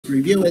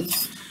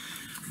Breitowitz,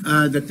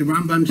 that the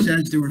Rambam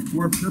says there were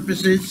four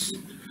purposes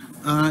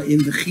in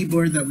the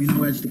Chibur that we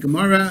know as the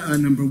Gemara.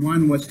 Number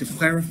one was to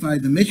clarify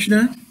the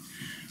Mishnah,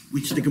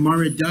 which the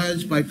Gemara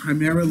does by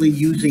primarily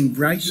using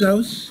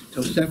Breisos,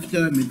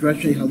 Tosefta,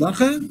 Midrashay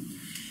Halacha,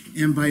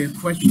 and by a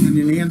question and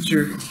an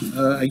answer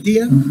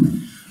idea.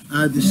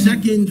 The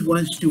second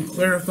was to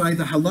clarify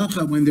the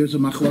halacha when there's a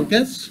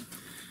machlokas,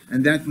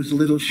 and that was a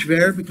little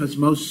schwer because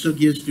most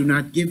sugyas do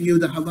not give you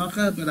the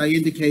halacha, but I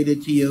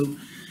indicated to you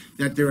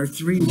that there are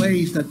three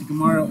ways that the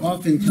Gemara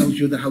often tells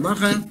you the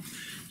halacha.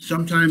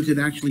 Sometimes it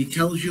actually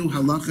tells you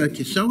halacha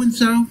ki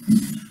so-and-so.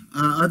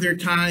 Other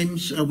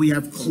times we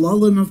have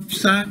klolim of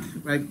psak,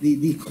 right?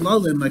 The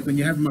klolim, like when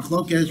you have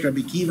machlokas,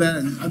 Rabbi Akiva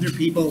and other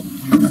people,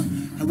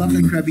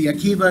 halacha Rabbi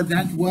Akiva,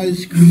 that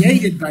was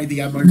created by the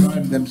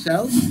Amoraim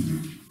themselves.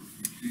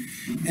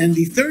 And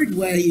the third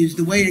way is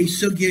the way a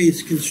sugya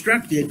is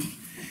constructed.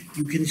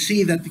 You can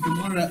see that the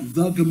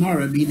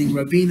Gemara, meaning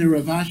Ravina,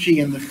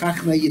 Ravashi, and the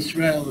Chachmei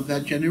Yisrael of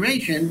that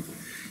generation,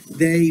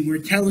 they were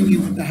telling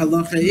you what the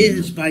halacha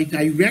is by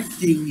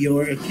directing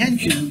your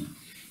attention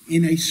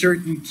in a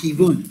certain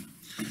kivun.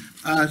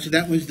 So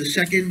that was the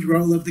second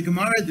role of the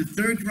Gemara. The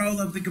third role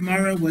of the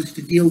Gemara was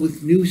to deal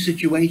with new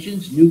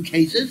situations, new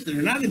cases that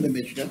are not in the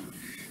Mishnah,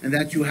 and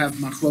that you have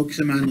machlok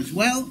saman as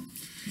well.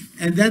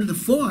 And then the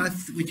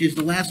fourth, which is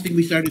the last thing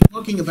we started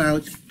talking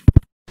about,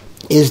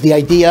 is the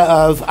idea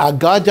of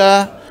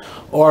Aggada,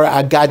 or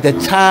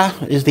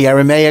Aggadata is the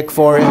Aramaic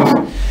for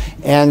it.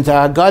 And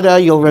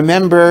Aggada, you'll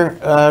remember,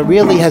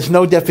 really has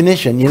no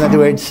definition. In other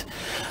words,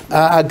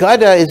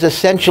 Aggada is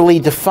essentially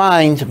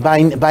defined by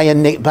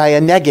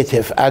a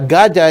negative.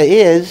 Aggada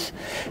is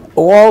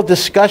all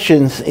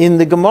discussions in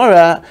the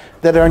Gemara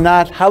that are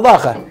not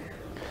halacha,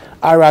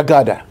 are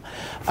Aggada.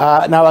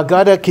 Now,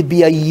 Aggada could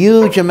be a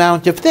huge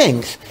amount of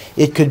things.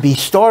 It could be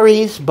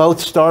stories,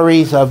 both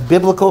stories of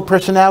biblical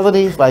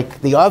personalities like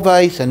the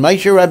Avos and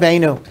Moshe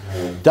Rabbeinu,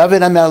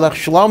 David HaMelech,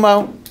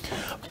 Shlomo,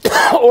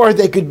 or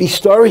they could be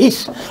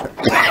stories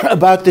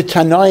about the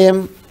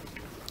Tanoim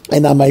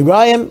and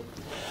Amoraim.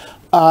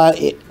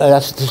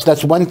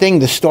 That's one thing,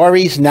 the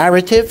stories,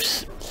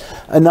 narratives.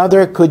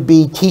 Another could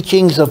be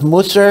teachings of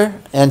Musar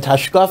and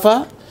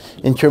Hashkafa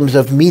in terms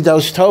of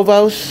Midos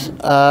Tovos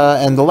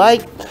and the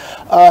like.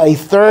 A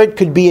third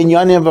could be in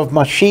Yonim of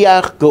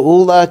Mashiach,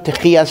 Geula,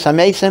 Techiyas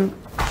HaMesim.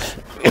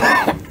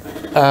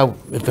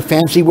 The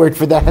fancy word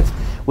for that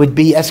would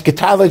be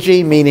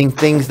eschatology, meaning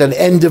things that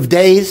end of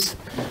days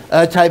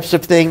types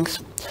of things,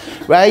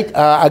 right?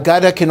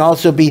 Aggada can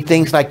also be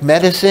things like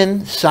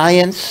medicine,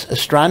 science,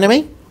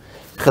 astronomy.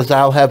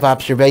 Chazal have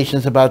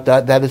observations about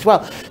that as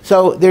well.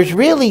 So there's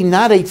really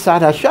not a tzad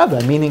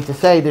hashava, meaning to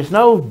say there's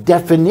no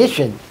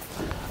definition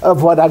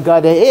of what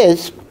Aggada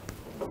is,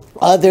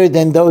 other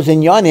than those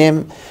in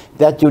Yonim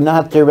that do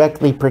not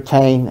directly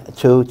pertain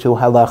to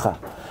halacha.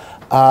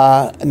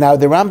 Now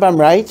the Rambam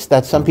writes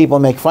that some people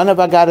make fun of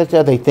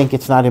Aggada, they think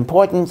it's not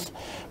important,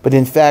 but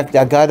in fact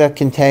Aggada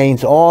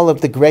contains all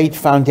of the great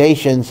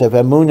foundations of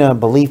emunah,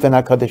 belief in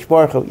HaKadosh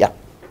Baruch Hu. Yeah.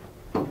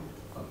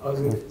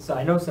 So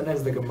I know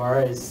sometimes the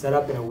Gemara is set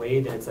up in a way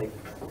that it's like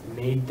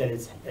made that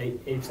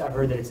I've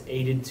heard that it's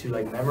aided to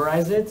like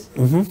memorize it.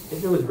 Mm-hmm.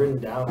 If it was written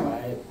down,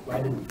 why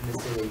didn't it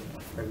necessarily?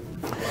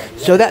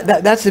 So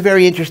that's a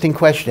very interesting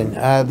question.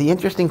 The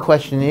interesting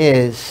question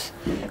is,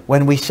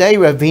 when we say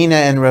Ravina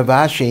and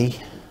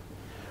Ravashi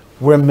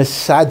were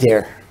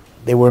Mesader,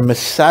 they were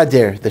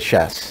Mesader the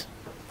Shas,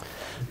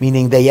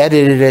 meaning they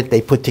edited it,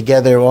 they put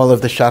together all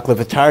of the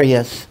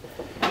Shaklavatarias.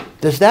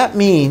 Does that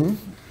mean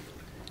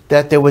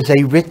that there was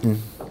a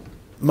written?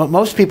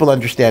 Most people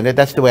understand it.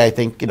 That's the way I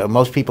think.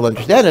 Most people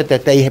understand it,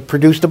 that they had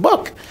produced a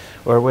book,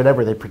 or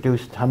whatever they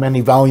produced. How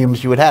many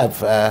volumes you would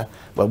have?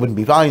 Well, it wouldn't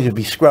be volumes; it would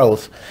be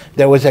scrolls.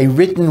 There was a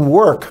written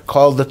work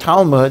called the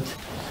Talmud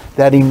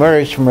that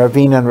emerged from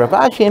Ravina and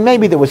Ravashi, and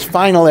maybe there was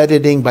final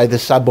editing by the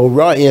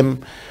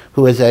Saboraim,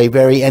 who is a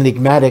very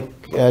enigmatic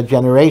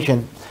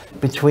generation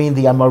between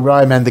the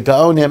Amoraim and the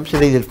Gaonim. So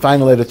they did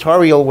final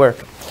editorial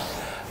work.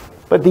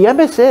 But the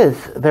emes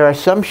is, there are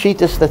some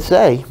shittas that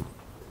say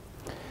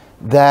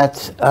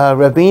that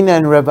Ravina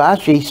and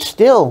Ravashi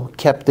still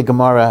kept the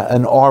Gemara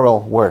an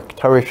oral work,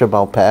 Torah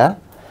Shebal Peh,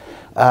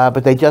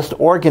 but they just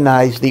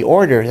organized the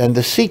order and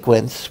the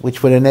sequence,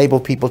 which would enable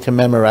people to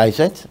memorize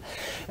it.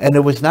 And it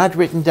was not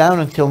written down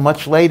until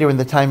much later in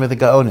the time of the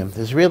Gaonim.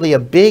 There's really a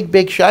big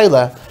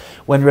shaila.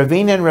 When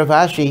Ravina and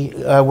Ravashi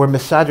were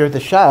Mesader the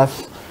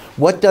Shas,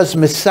 what does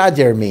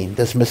Mesader mean?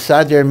 Does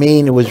Mesader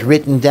mean it was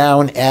written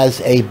down as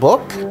a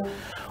book?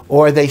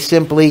 Or they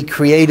simply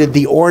created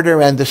the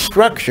order and the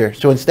structure?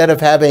 So instead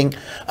of having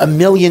a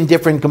million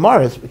different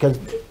Gemaras, because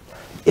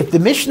if the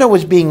Mishnah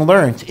was being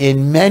learned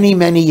in many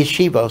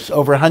yeshivos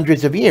over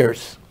hundreds of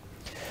years,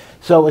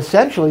 so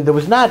essentially there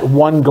was not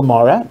one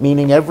Gemara,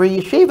 meaning every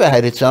yeshiva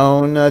had its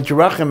own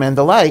Jerachim and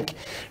the like.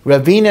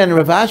 Ravina and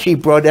Ravashi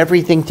brought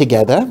everything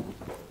together,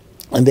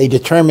 and they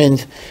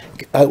determined,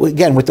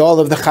 again, with all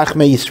of the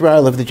Chachmei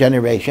Yisrael of the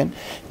generation,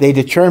 they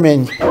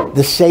determined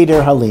the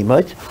Cedar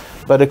Halimut.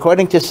 but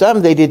according to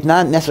some, they did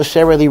not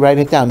necessarily write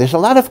it down. There's a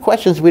lot of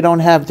questions we don't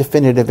have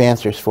definitive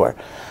answers for.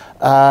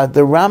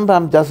 The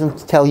Rambam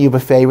doesn't tell you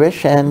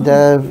beferish, and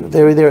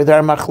there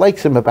are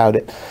machleksim about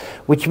it,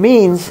 which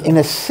means, in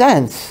a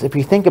sense, if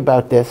you think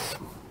about this,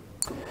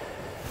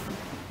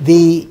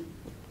 the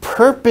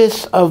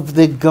purpose of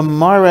the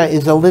Gemara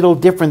is a little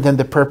different than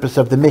the purpose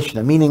of the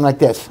Mishnah, meaning like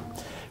this.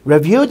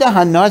 Rav Yehuda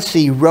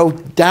Hanasi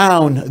wrote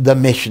down the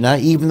Mishnah,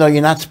 even though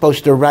you're not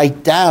supposed to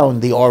write down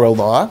the oral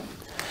law,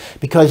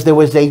 because there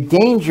was a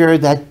danger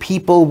that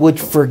people would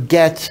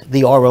forget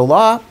the oral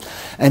law,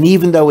 and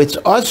even though it's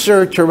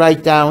usher to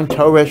write down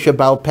Torah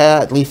Shebal Peh,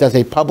 at least as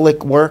a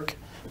public work,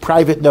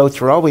 private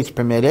notes were always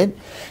permitted.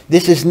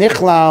 This is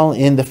nichlal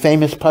in the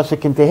famous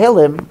pasuk in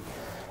Tehillim,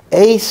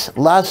 Eis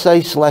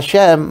Lasais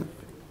Lashem,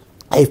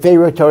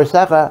 Eifero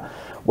Torasecha,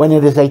 when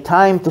it is a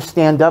time to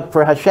stand up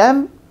for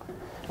Hashem,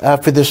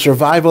 for the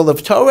survival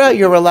of Torah,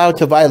 you're allowed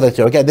to violate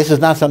Torah. Again, this is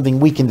not something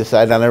we can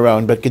decide on our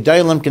own, but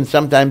Gedolim can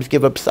sometimes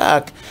give a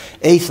psak,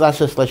 Eis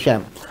Lasais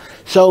Lashem.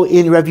 So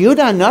in Rav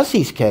Yehuda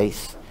Hanasi's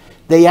case,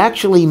 they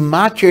actually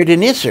mattered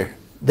an Isser.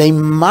 They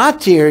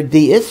mattered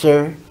the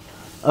Isser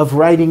of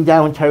writing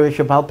down Torah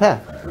Shebal Peh.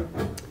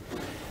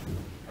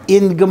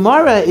 In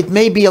Gemara, it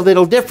may be a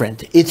little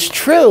different. It's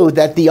true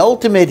that the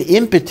ultimate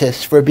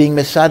impetus for being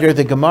Mesader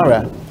the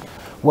Gemara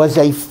was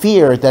a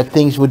fear that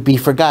things would be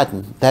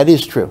forgotten. That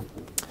is true.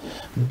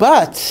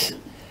 But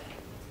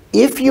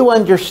if you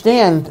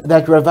understand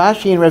that Rav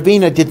Ashi and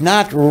Ravina did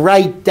not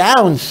write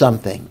down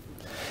something,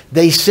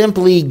 they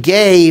simply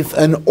gave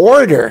an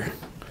order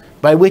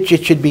by which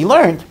it should be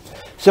learned.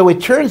 So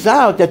it turns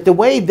out that the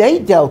way they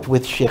dealt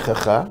with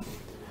Shichacha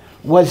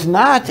was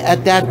not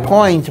at that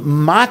point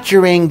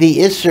matchering the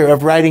Isser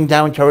of writing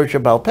down Torah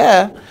Shebal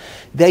Peh.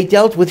 They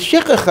dealt with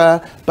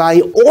Shichacha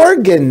by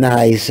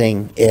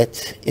organizing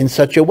it in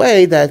such a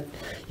way that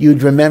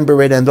you'd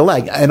remember it and the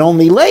like. And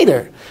only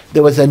later,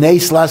 there was a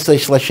Neis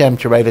Lasais Lashem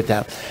to write it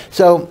down.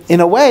 So, in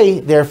a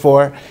way,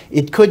 therefore,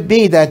 it could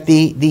be that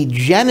the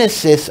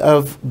genesis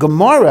of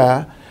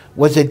Gemara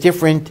was a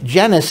different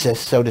genesis,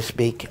 so to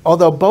speak,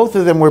 although both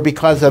of them were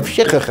because of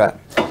Shichacha.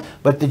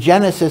 But the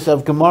genesis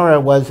of Gemara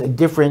was a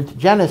different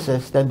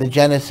genesis than the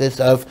genesis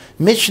of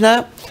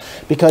Mishnah,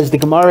 because the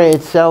Gemara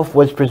itself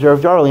was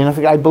preserved orally.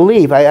 And I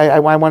believe, I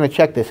want to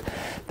check this,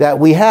 that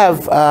we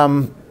have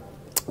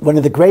one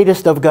of the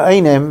greatest of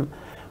Ga'inim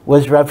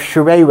was Rav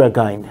Shrei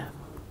Ragain.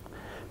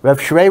 Rav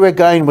Shrei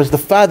Ragain was the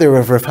father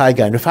of Rav Hai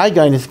Gain. Rav Hai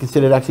Gain is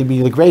considered actually to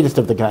be the greatest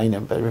of the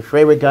Ga'inim, but Rav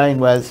Shrei Ragain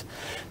was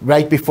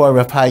right before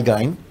Rav Hai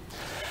Gain.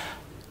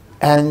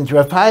 And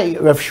Rav Shrei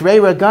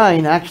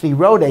Ragain actually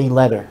wrote a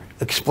letter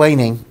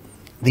explaining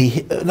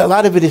a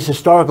lot of it is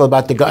historical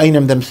about the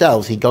Ga'inim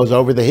themselves. He goes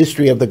over the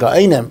history of the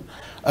Ga'inim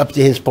up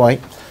to his point,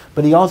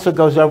 but he also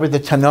goes over the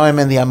Tanoim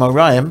and the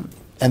Amoraim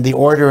and the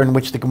order in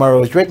which the Gemara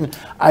was written.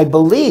 I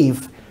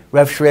believe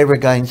Rav Shrei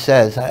Ragain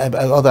says,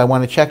 although I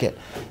want to check it,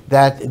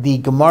 that the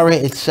Gemara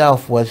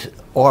itself was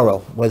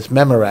oral, was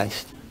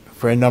memorized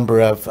for a number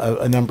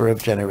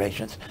of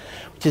generations,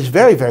 which is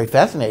very, very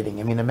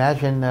fascinating. I mean,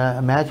 imagine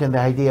the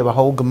idea of a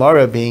whole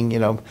Gemara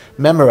being,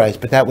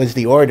 memorized, but that was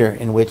the order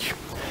in which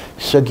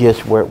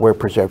sugyas were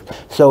preserved.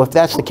 So if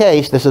that's the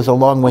case, this is a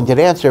long-winded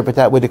answer, but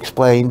that would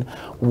explain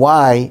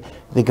why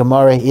the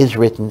Gemara is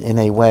written in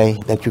a way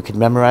that you could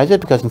memorize it,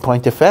 because in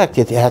point of fact,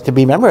 it had to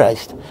be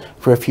memorized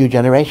for a few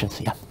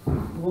generations. Yeah.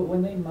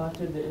 When they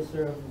mattered the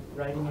Isser of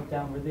writing it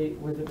down, was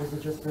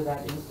it just for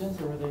that instance,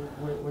 or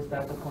was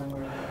that the point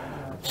where?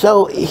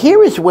 So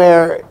here is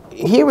where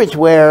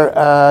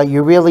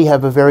you really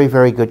have a very,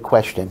 very good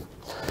question,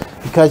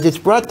 because it's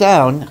brought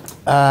down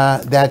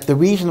that the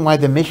reason why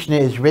the Mishnah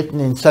is written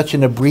in such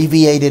an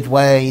abbreviated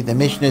way, the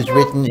Mishnah is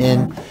written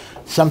in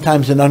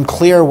sometimes an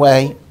unclear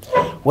way,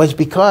 was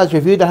because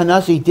Rav Yehuda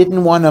Hanasi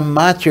didn't want to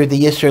matter the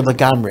Yisr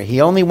Lagamri. He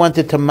only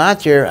wanted to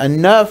matter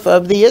enough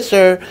of the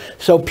Yisr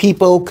so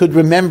people could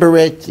remember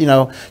it,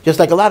 just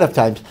like a lot of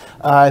times.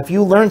 If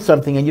you learn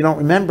something and you don't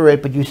remember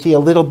it, but you see a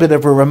little bit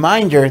of a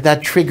reminder,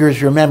 that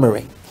triggers your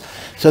memory.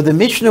 So the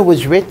Mishnah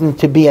was written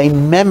to be a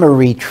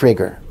memory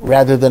trigger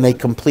rather than a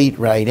complete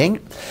writing,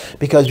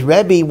 because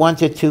Rabbi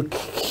wanted to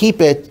keep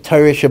it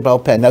Torah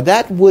Shebal Peh. Now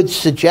that would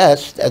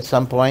suggest at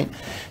some point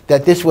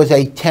that this was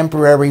a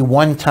temporary,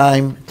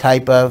 one-time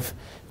type of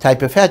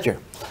hedger.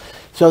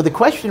 So the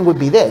question would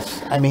be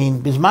this: I mean,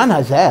 Bizman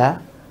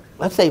Hazeh,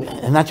 let's say,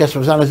 and not just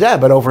Bizman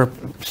Hazeh, but over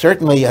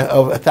certainly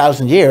over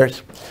 1,000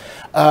 years,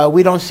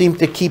 we don't seem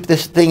to keep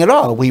this thing at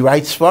all. We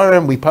write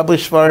Svarim, we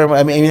publish Svarim.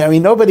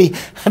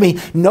 I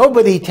mean,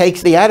 nobody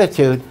takes the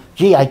attitude,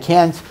 gee, I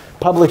can't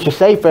publish a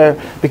sefer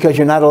because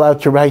you're not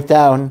allowed to write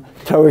down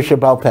Torah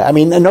Shebal Peh. I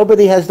mean,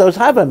 nobody has those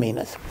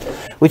havaminas,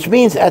 which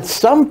means at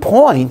some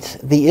point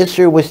the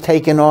Isser was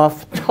taken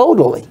off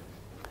totally.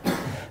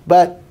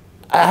 But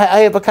I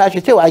have a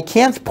kasha too. I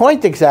can't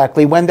point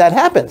exactly when that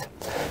happened,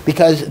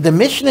 because the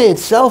Mishnah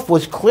itself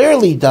was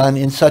clearly done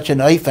in such an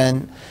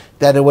oifen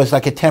that it was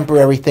like a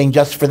temporary thing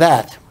just for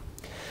that.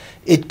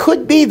 It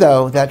could be,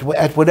 though, that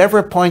at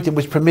whatever point it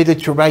was permitted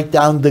to write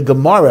down the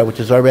Gemara,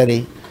 which is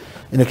already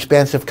an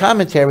expansive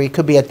commentary, it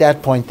could be at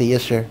that point the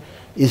Isser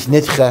is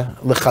Nitcha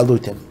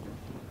L'chalutin.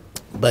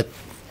 But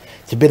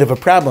it's a bit of a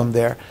problem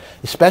there,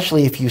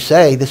 especially if you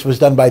say this was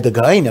done by the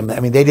Gaonim. I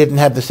mean, they didn't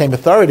have the same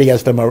authority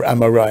as the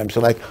Amoraim, so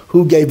like,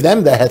 who gave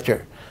them the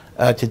heter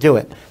to do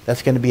it?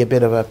 That's going to be a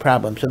bit of a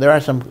problem. So there are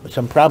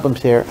some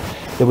problems here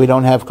that we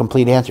don't have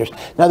complete answers.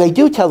 Now, they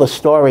do tell a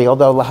story,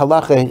 although la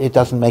halacha, it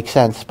doesn't make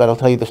sense, but I'll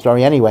tell you the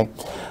story anyway.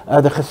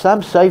 The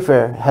Chassam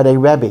Sofer had a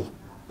Rebbe,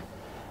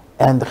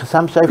 and the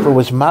Chassam Sofer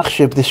was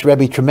machshiv this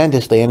Rebbe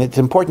tremendously, and it's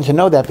important to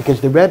know that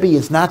because the Rebbe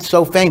is not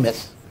so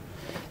famous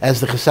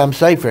as the Chassam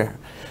Sofer.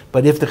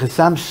 But if the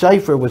Chassam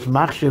Sofer was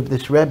machshiv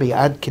this Rebbe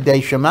ad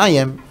kedei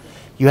shemayim,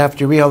 you have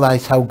to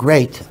realize how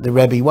great the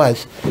Rebbe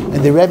was.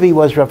 And the Rebbe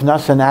was Rav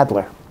Nosson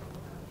Adler.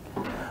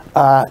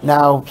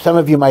 Now, some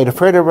of you might have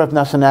heard of Rav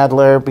Nosson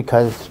Adler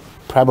because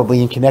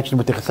probably in connection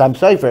with the Chassam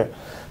Sofer.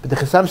 But the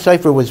Chassam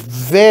Sofer was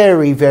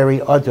very, very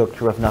aduk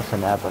to Rav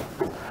Nosson Adler.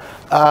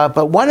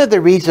 But one of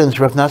the reasons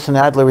Rav Nosson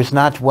Adler is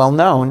not well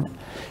known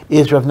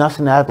is Rav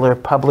Nosson Adler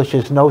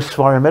publishes no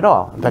svarim at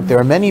all. In fact, there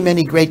are many,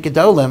 many great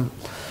gedolim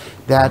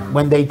that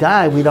when they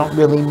die, we don't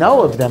really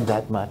know of them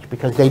that much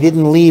because they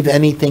didn't leave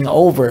anything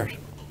over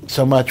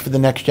so much for the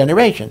next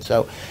generation.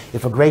 So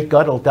if a great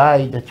gadol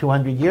died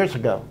 200 years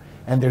ago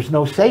and there's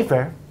no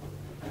sefer,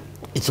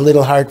 it's a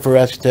little hard for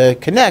us to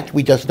connect.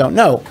 We just don't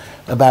know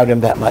about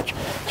him that much.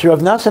 So Rav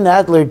Nosson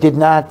Adler did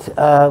not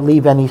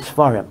leave any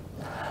svarim.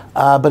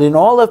 But in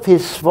all of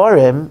his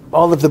svarim,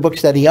 all of the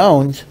books that he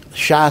owned,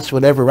 Shas,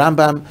 whatever,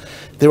 Rambam,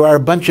 there are a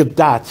bunch of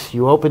dots.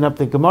 You open up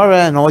the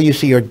Gemara and all you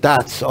see are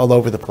dots all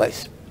over the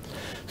place.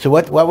 So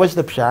what was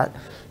the pshat?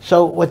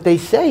 So what they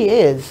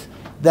say is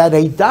that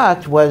a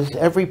dot was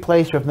every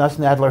place Rav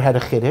Nosson Adler had a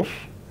chiddush,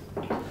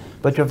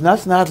 but Rav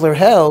Nosson Adler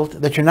held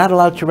that you're not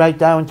allowed to write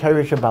down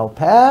Torah Shebal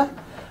Peh.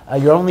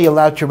 You're only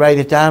allowed to write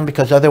it down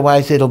because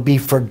otherwise it'll be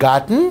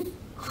forgotten.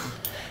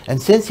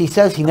 And since he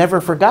says he never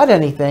forgot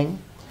anything,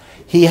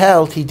 he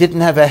held he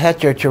didn't have a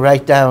heter to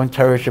write down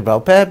Torah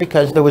Shebal Peh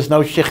because there was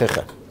no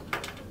shichacha.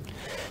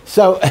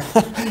 So,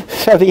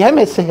 so the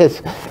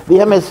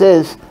emes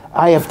is,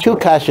 I have two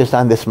kashas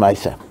on this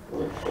Maisa.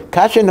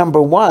 Kasha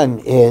number one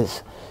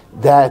is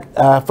that,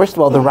 first of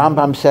all, the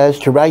Rambam says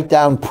to write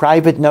down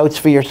private notes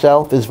for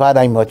yourself is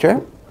vaday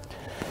mutter.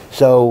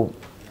 So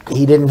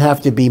he didn't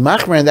have to be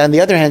machmer, and on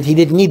the other hand, he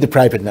didn't need the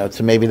private notes,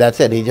 so maybe that's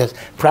it. He just,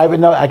 private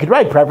note, I could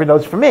write private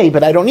notes for me,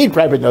 but I don't need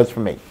private notes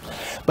for me.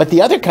 But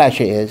the other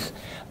kasha is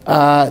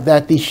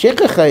that the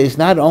shikhacha is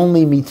not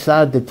only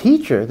mitzad the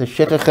teacher, the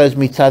shikhacha is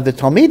mitzad the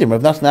talmidim.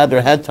 Rav Nosson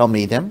Adler had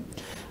talmidim,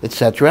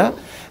 etc.,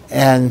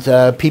 and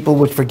people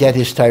would forget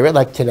his Torah,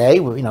 like today.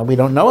 We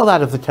don't know a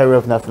lot of the Torah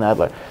of Nosson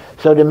Adler.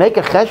 So to make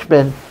a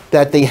cheshbon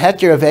that the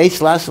heter of Eis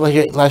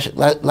Lasais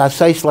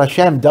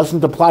Lashem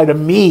doesn't apply to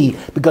me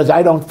because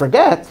I don't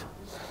forget,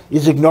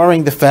 is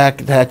ignoring the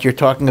fact that you're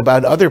talking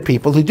about other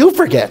people who do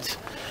forget,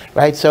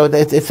 right? So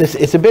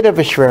it's a bit of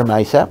a shver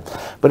maisa,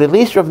 but at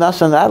least Rav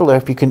Nosson Adler,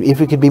 if you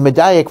could be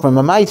medayik from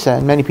a maisa,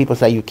 and many people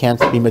say you can't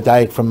be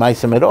medayik from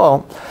maisa at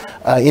all,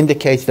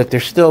 indicates that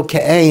there's still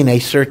ke'ein a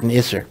certain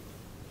isser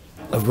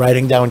of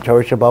writing down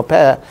Torah Shebal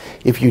Peh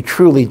if you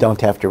truly don't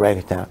have to write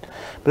it down.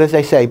 But as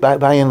I say,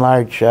 by and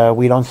large,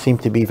 we don't seem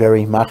to be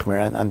very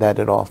machmer on that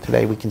at all.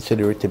 Today we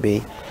consider it to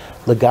be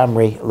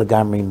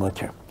legamri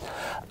mutter.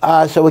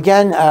 So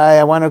again,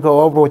 I want to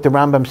go over what the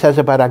Rambam says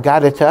about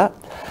Aggada.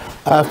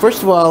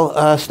 First of all,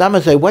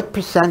 Stamazay, what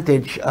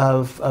percentage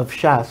of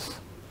Shas,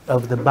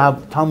 of the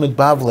Talmud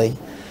Bavli,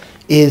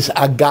 is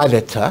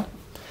Aggada?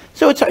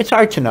 So it's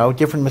hard to know.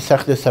 Different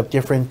Masechtas have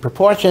different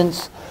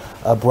proportions.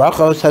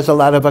 Brachos has a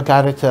lot of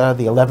Aggada.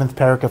 The 11th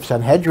parak of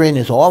Sanhedrin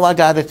is all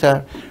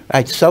Aggada.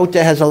 Right?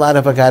 Sota has a lot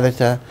of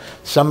Aggada.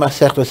 Some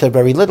Masechtas have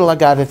very little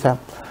Aggada.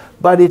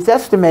 But it's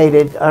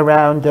estimated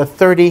around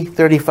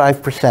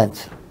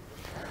 30-35%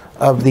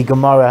 of the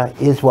Gemara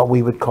is what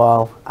we would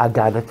call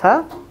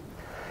Aggada.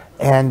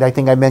 And I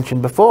think I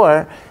mentioned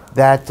before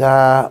that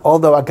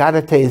although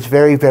Aggada is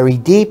very, very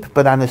deep,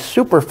 but on a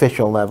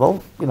superficial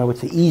level,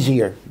 it's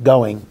easier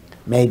going,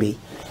 maybe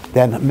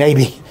than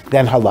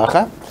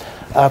halacha.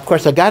 Of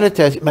course, Aggada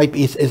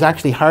is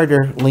actually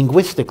harder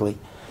linguistically,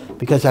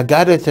 because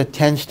Aggada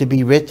tends to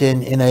be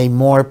written in a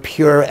more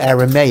pure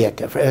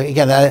Aramaic.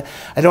 Again,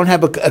 I don't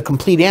have a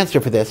complete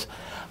answer for this.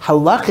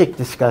 Halachic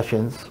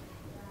discussions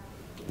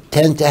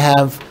tend to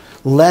have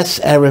less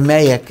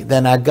Aramaic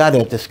than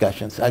Aggada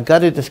discussions.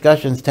 Aggada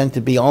discussions tend to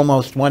be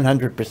almost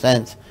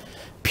 100%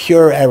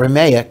 pure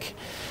Aramaic,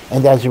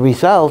 and as a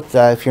result,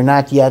 if you're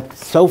not yet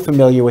so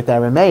familiar with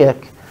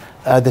Aramaic,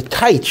 the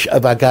taich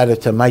of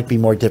Aggada might be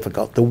more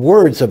difficult. The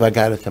words of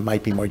Aggada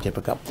might be more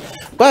difficult.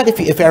 But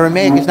if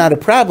Aramaic is not a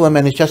problem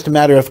and it's just a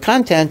matter of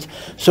content,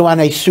 so on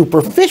a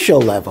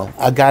superficial level,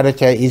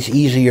 Aggada is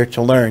easier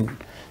to learn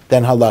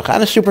than halacha,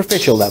 on a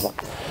superficial level.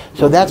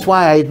 So that's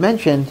why I had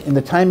mentioned in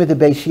the time of the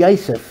Beis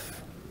Yosef,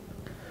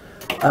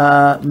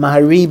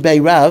 Mahari Bei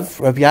Rav,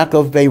 Rav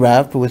Yaakov Bei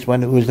Rav, who was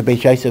the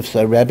Beis Yosef's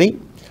Rebbe,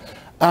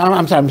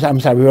 I'm sorry.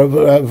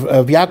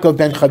 Rav Yaakov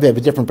ben Chaviv,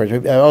 a different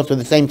person, also at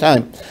the same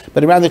time.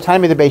 But around the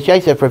time of the Beis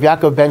Yosef, Rav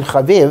Yaakov ben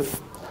Chaviv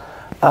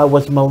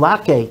was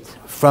malakate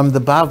from the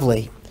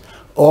Bavli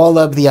all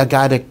of the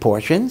Aggadic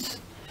portions,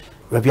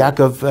 Rav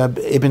Yaakov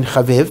ibn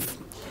Chaviv,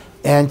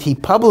 and he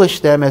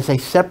published them as a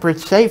separate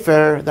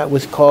sefer that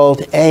was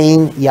called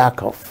Ein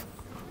Yaakov.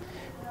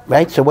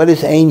 Right? So what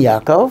is Ein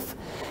Yaakov?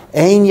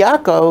 Ein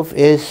Yaakov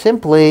is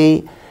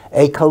simply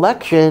a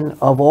collection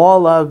of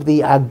all of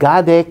the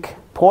Aggadic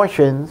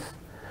portions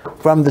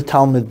from the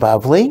Talmud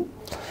Bavli.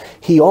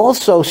 He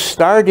also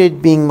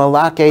started being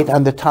malakate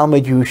on the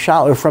Talmud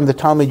Yerushalmi, or from the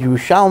Talmud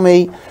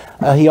Yerushalmi.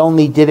 He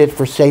only did it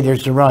for Cedar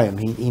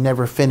Zerayim. He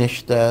never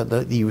finished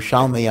the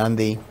Yerushalmi on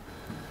the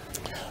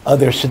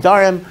other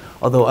Cedarim,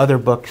 although other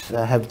books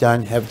have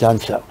done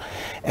so.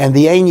 And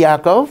the Ein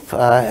Yaakov,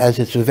 as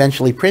it's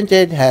eventually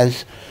printed,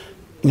 has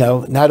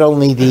not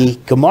only the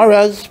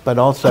Gemaras, but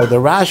also the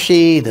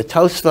Rashi, the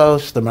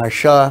Tosfos, the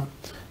Marsha,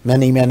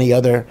 many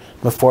other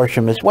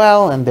Meforshim as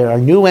well. And there are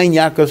new Ein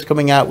Yaakovs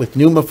coming out with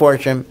new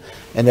Meforshim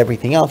and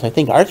everything else. I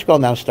think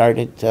ArtScroll now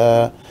started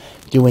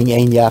doing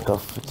Ein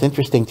Yaakov. It's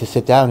interesting to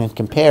sit down and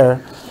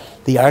compare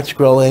the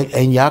ArtScroll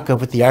Ein Yaakov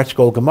with the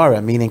ArtScroll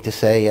Gemara, meaning to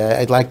say,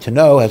 I'd like to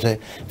know,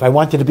 if I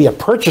wanted to be a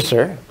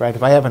purchaser, right,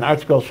 if I have an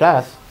ArtScroll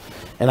Shas,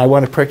 and I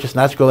want to purchase an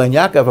ArtScroll Ein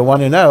Yaakov, I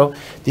want to know,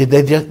 did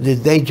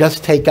they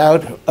just take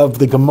out of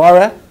the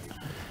Gemara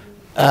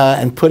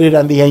and put it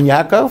on the Ein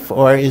Yaakov,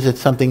 or is it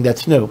something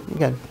that's new?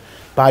 Again,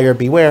 buyer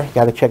beware,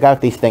 got to check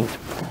out these things,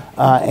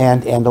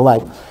 and the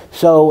like.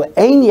 So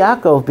Ein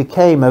Yaakov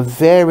became a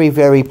very,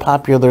 very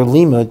popular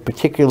limud,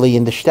 particularly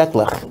in the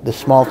shtetlich, the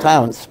small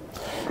towns.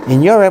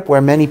 In Europe,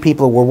 where many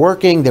people were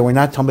working, they were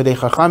not Talmidei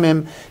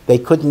Chachamim, they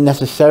couldn't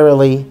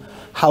necessarily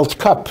halt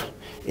cup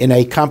in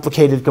a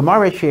complicated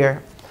Gemara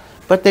share,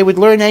 but they would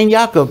learn Ein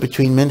Yaakov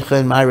between Mincha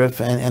and Ma'ariv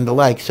and the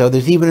like. So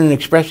there's even an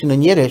expression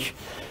in Yiddish,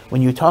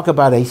 when you talk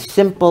about a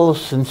simple,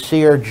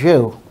 sincere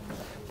Jew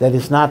that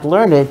is not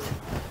learned,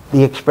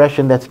 the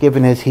expression that's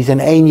given is, he's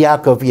an Ein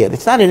Yaakov Yid.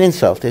 It's not an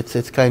insult,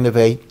 it's kind of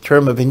a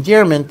term of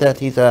endearment that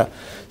he's a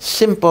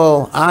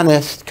simple,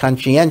 honest,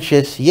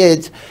 conscientious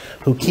Yid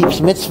who keeps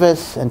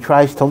mitzvahs and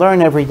tries to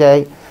learn every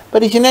day,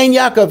 but he's an Ein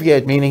Yaakov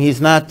Yid, meaning he's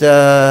not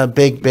a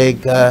big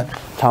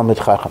Talmid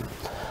Chacham.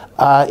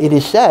 It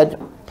is said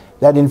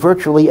that in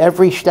virtually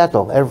every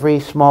shtetl,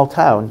 every small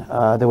town,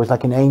 there was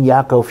like an Ein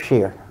Yaakov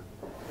shir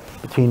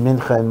between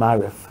Mincha and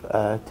Ma'ariv,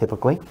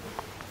 typically.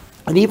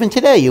 And even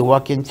today, you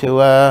walk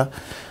into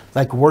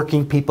like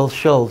working people's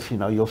shuls,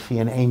 you'll see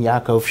an Ein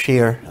Yaakov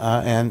shir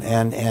and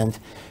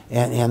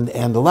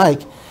the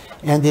like.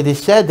 And it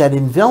is said that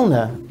in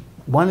Vilna,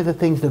 one of the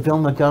things the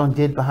Vilna Gaon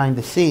did behind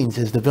the scenes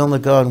is the Vilna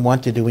Gaon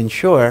wanted to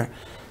ensure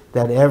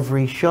that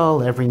every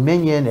shul, every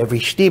minyan, every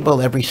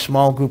shtibel, every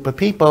small group of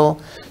people,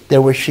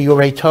 there were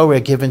shiurei Torah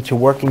given to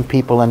working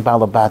people and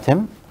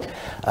balabatim.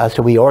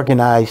 So we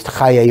organized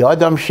Chayei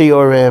Adam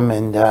shiurim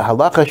and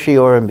Halacha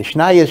shiurim,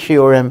 Mishnayos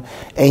shiurim,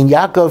 Ein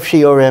Yaakov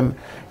shiurim,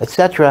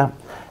 etc.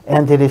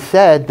 And it is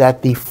said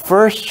that the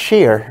first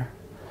shir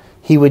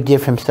he would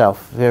give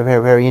himself. Very,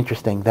 very, very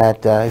interesting.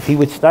 That if he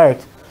would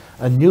start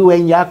a new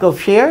Ein Yaakov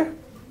shir,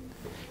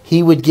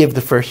 he would give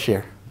the first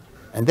shir.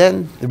 And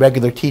then the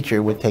regular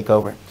teacher would take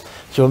over.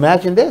 So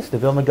imagine this, the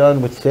Vilna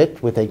Gaon would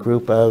sit with a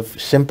group of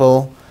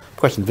simple, of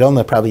course in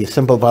Vilna probably a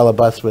simple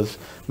balabas was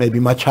maybe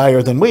much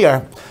higher than we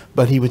are,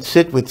 but he would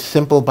sit with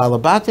simple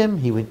balabatim,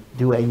 he would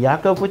do Ein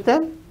Yaakov with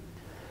them.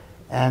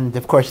 And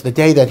of course the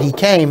day that he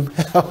came,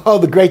 all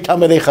the great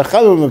Talmidei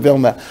Chachamim of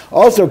Vilna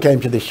also came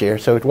to the shir,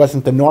 so it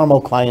wasn't the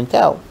normal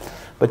clientele.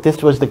 But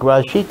this was the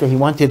Gra Shita, he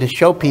wanted to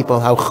show people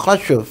how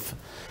chashuv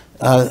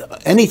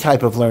any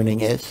type of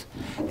learning is,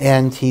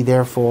 and he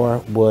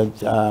therefore would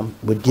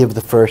give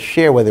the first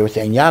share, whether it was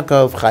Ein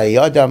Yaakov, Chayei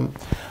Adam,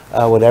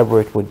 whatever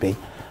it would be.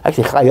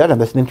 Actually, Chayei Adam,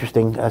 that's an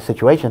interesting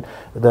situation.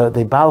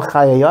 The Baal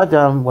Chayei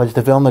Adam was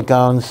the Vilna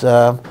Gaon's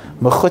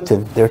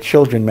mechutin, their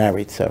children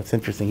married. So it's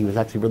interesting. He was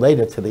actually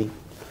related to the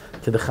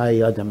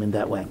Chayei Adam in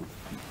that way.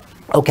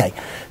 Okay,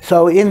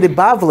 so in the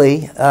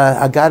Bavli,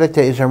 Aggada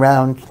is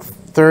around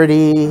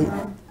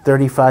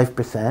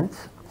 35%.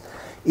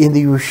 In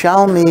the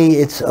Yerushalmi,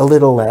 it's a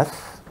little less.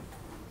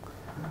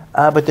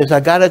 But there's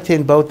Aggada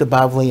in both the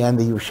Bavli and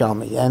the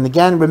Yerushalmi. And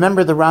again,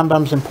 remember the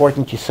Rambam's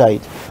important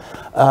Yesod.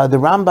 The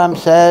Rambam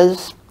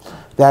says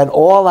that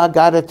all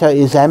Aggada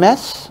is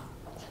emes,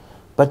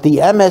 but the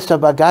emes of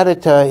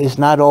Aggada is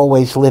not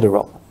always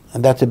literal.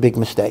 And that's a big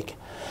mistake.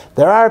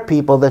 There are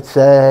people that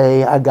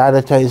say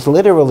Aggada is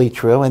literally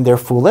true, and they're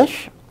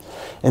foolish.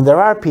 And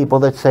there are people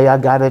that say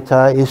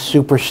Aggada is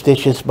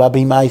superstitious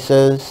babi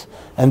maisas,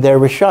 and they're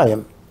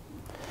rishayim.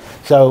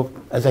 So,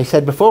 as I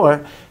said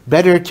before,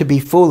 better to be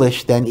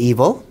foolish than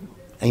evil,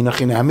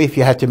 if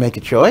you had to make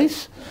a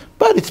choice,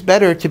 but it's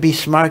better to be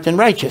smart and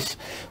righteous.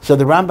 So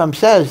the Rambam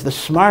says the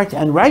smart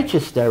and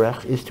righteous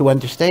derech is to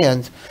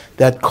understand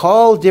that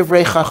kol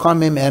divrei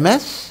chachamim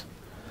emes,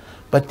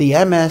 but the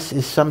emes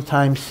is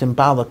sometimes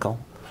symbolical.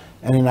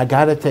 and an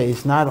Aggada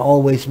is not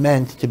always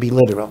meant to be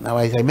literal. Now,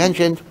 as I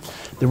mentioned,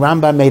 the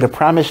Rambam made a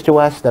promise to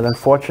us that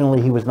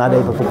unfortunately he was not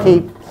able to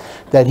keep,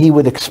 that he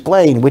would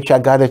explain which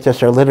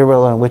Aggadatas are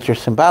literal and which are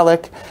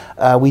symbolic.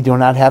 We do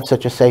not have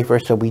such a sefer,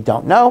 so we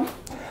don't know.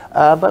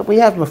 But we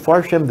have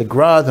Mefarshim, the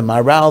Gra, the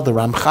Maral, the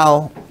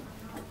Ramchal,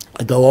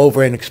 go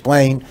over and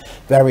explain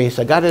various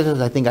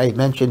Aggadatas. I think I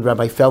mentioned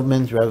Rabbi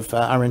Feldman's,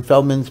 Aaron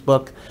Feldman's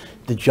book,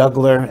 The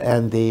Juggler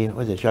and the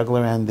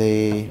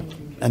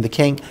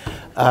King,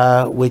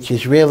 which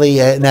is really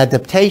an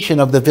adaptation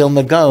of the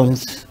Vilna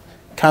Gaon's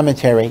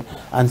commentary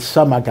on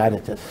some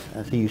Aggadatas.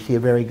 And so you see a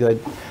very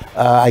good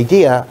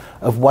idea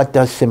of what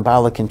does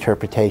symbolic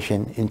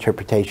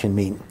interpretation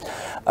mean.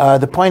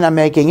 The point I'm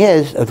making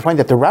is, or the point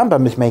that the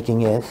Rambam is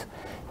making is,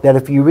 that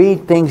if you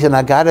read things in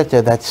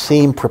Aggadata that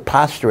seem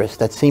preposterous,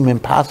 that seem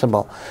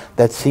impossible,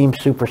 that seem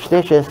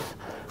superstitious,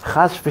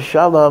 chas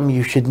v'shalom,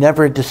 you should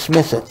never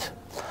dismiss it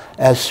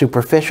as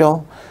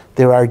superficial.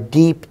 There are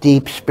deep,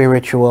 deep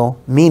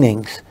spiritual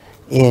meanings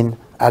in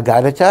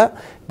Aggadata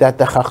that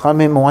the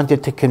Chachamim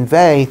wanted to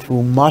convey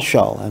through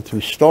mashal and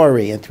through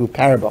story and through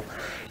parable.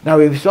 Now,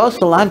 Rabbi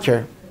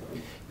Salanter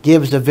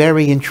gives a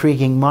very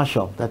intriguing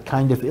mashal that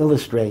kind of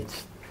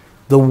illustrates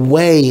the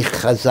way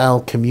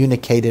Chazal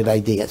communicated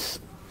ideas.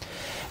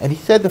 And he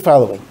said the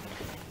following.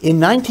 In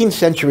 19th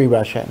century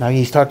Russia, now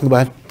he's talking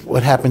about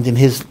what happened in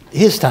his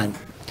time,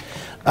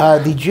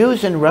 the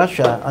Jews in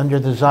Russia under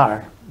the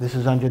Tsar, this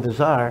is under the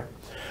Tsar,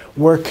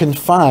 were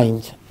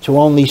confined to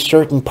only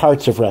certain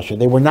parts of Russia.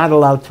 They were not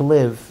allowed to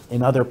live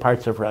in other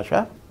parts of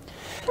Russia.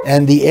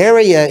 And the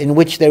area in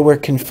which they were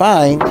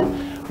confined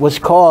was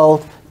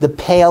called the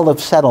Pale of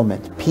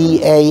Settlement,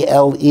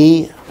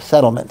 P-A-L-E,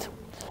 settlement.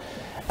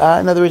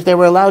 In other words, they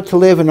were allowed to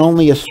live in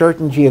only a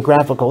certain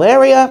geographical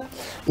area.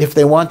 If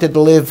they wanted to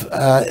live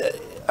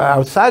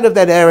outside of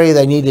that area,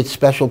 they needed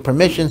special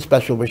permission,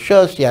 special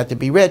rishus. You had to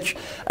be rich.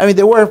 I mean,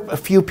 there were a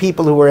few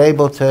people who were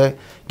able to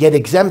get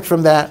exempt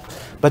from that,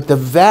 but the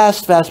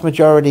vast, vast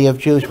majority of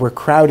Jews were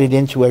crowded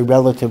into a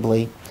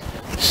relatively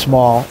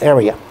small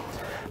area.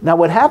 Now,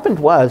 what happened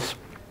was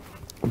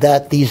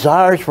that the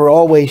czars were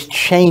always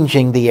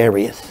changing the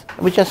areas.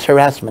 It was just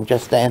harassment,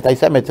 just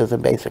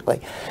anti-Semitism, basically.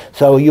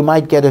 So you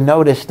might get a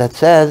notice that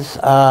says,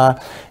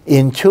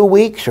 in 2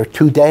 weeks or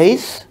 2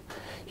 days,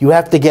 you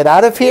have to get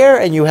out of here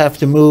and you have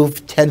to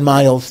move 10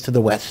 miles to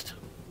the west.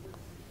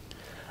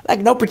 Like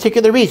no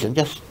particular reason,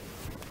 just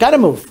gotta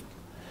move.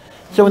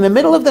 So in the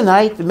middle of the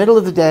night, the middle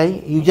of the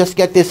day, you just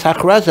get this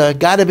hachraza,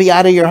 gotta be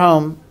out of your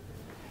home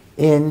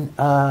in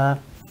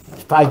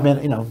 5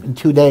 minutes, in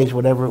 2 days,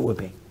 whatever it would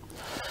be.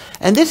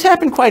 And this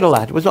happened quite a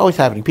lot. It was always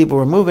happening. People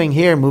were moving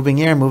here, moving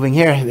here, moving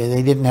here.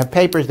 They didn't have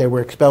papers. They were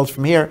expelled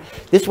from here.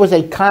 This was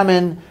a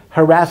common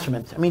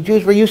harassment. I mean,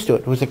 Jews were used to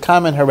it. It was a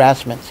common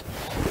harassment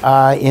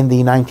in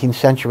the 19th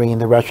century in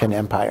the Russian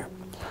Empire.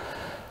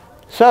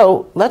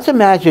 So let's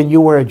imagine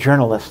you were a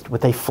journalist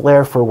with a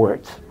flair for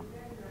words.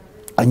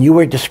 And you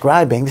were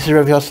describing, this is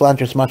Rabbi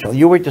Salanter's mashal,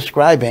 you were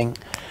describing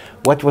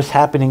what was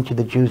happening to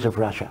the Jews of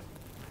Russia.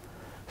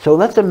 So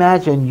let's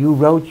imagine you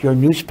wrote your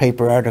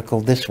newspaper article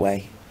this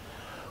way.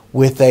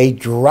 With a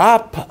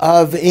drop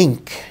of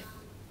ink,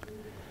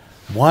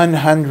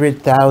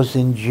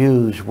 100,000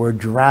 Jews were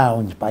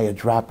drowned by a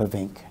drop of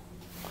ink.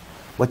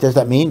 What does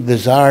that mean? The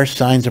Tsar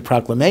signs a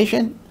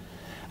proclamation,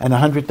 and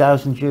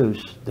 100,000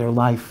 Jews, their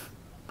life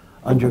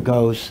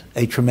undergoes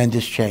a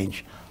tremendous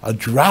change. A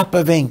drop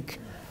of ink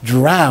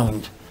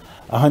drowned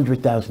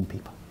 100,000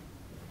 people.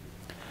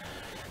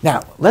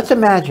 Now, let's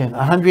imagine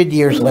 100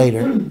 years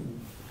later,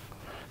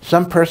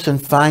 some person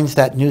finds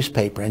that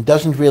newspaper and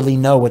doesn't really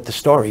know what the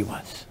story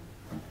was.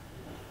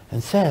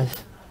 And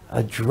says,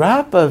 a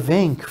drop of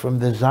ink from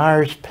the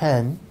Tsar's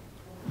pen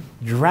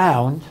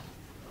drowned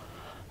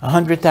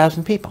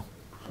 100,000 people.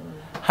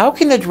 How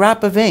can a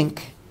drop of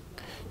ink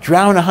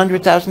drown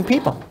 100,000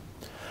 people?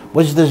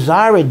 Was the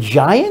Tsar a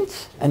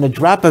giant and a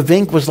drop of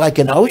ink was like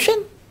an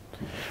ocean?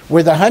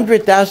 Were the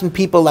 100,000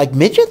 people like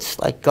midgets,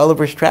 like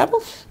Gulliver's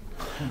Travels?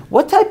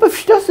 What type of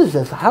shtus is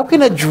this? How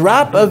can a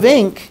drop of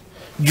ink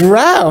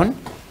drown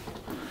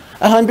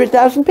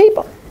 100,000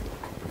 people?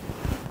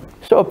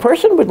 So a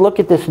person would look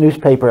at this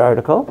newspaper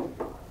article,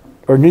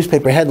 or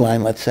newspaper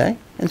headline, let's say,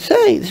 and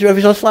say, this is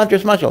Rabbi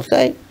Salanter's mashal,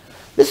 say,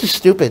 this is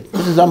stupid,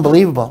 this is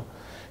unbelievable,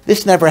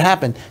 this never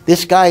happened,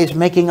 this guy is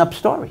making up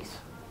stories.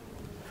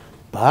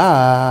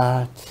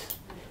 But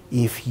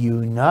if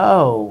you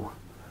know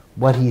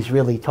what he's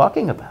really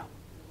talking about,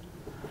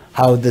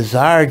 how the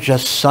Tsar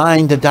just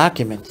signed a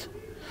document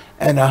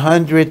and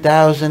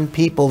 100,000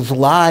 people's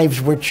lives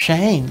were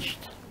changed,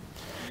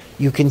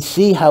 you can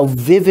see how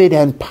vivid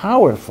and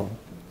powerful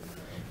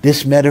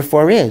this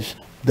metaphor is.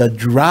 The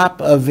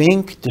drop of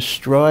ink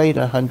destroyed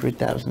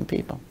 100,000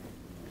 people.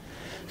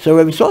 So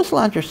Rabbi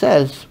Salanter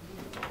says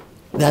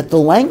that the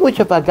language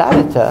of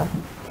Aggadata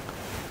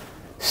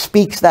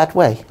speaks that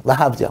way,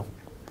 lahavdil.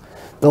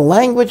 The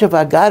language of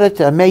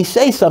Aggadata may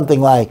say something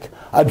like,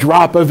 a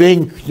drop of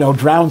ink,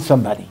 drowned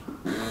somebody.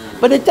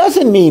 But it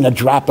doesn't mean a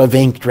drop of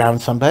ink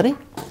drowned somebody.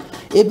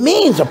 It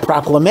means a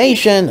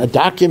proclamation, a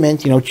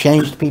document,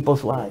 changed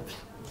people's lives.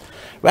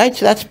 Right?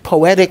 So that's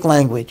poetic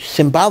language,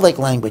 symbolic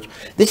language.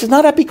 This is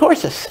not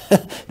epicorsis.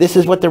 This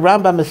is what the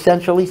Rambam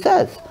essentially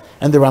says.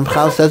 And the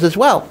Ramchal says as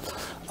well.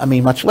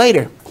 Much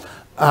later.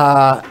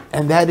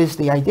 And that is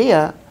the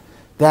idea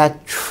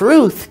that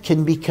truth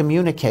can be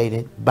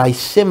communicated by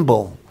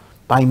symbol,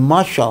 by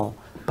mashal,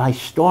 by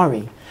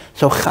story.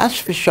 So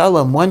chas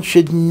v'shalom, one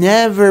should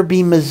never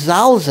be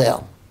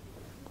mezalzel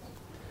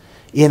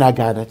in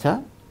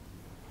Aggada,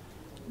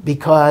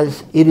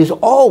 because it is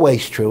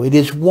always true. It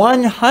is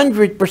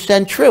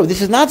 100% true.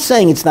 This is not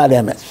saying it's not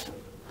emes.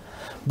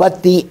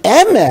 But the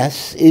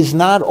emes is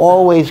not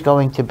always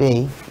going to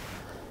be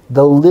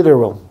the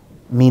literal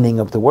meaning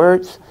of the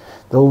words.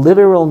 The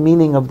literal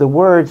meaning of the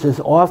words is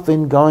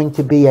often going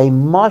to be a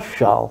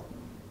mashal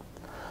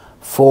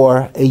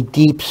for a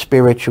deep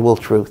spiritual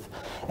truth.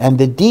 And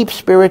the deep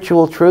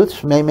spiritual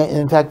truths may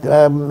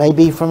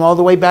be from all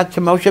the way back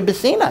to Moshe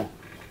B'Sinai.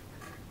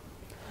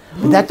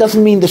 But that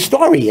doesn't mean the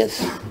story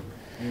is.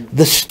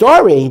 The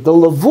story, the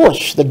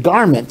lavush, the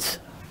garment,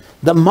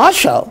 the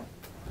mashal,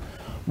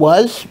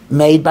 was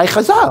made by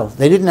Chazal.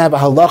 They didn't have a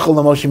halacha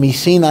l'Moshe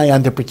B'Sinai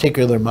on the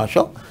particular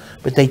mashal,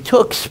 but they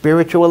took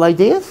spiritual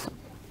ideas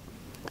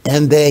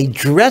and they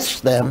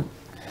dressed them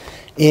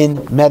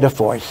in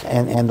metaphors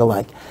and the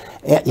like.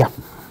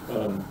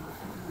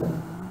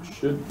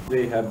 Should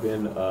they have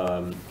been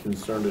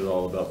concerned at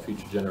all about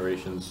future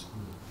generations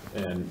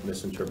and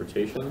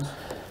misinterpretations?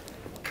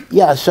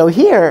 Yeah, so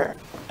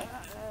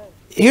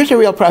here's a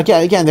real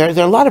problem. Again, there are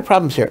a lot of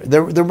problems here. The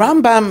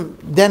Rambam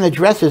then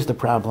addresses the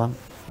problem.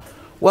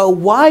 Well,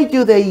 why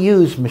do they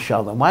use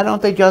Mishalim? Why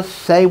don't they just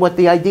say what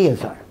the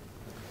ideas are?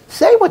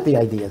 Say what the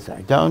ideas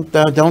are.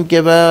 Don't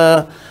give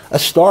a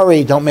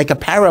story. Don't make a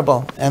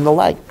parable and the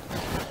like.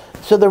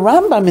 So the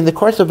Rambam, in the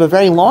course of a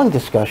very long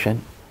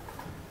discussion,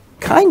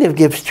 kind of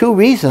gives two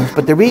reasons,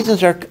 but the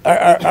reasons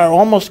are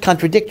almost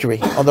contradictory,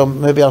 although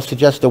maybe I'll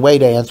suggest a way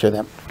to answer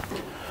them.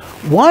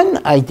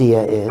 One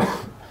idea is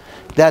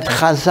that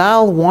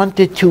Chazal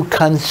wanted to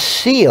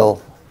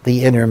conceal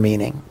the inner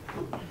meaning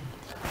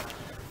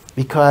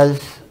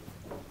because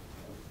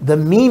the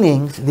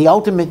meanings, the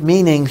ultimate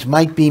meanings,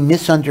 might be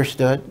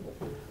misunderstood,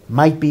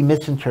 might be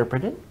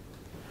misinterpreted.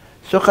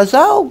 So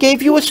Chazal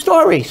gave you a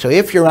story. So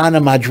if you're on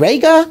a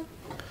madrega,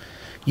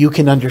 you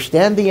can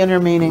understand the inner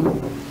meaning.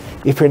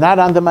 If you're not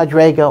on the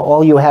madrega,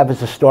 all you have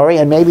is a story,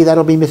 and maybe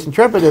that'll be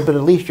misinterpreted, but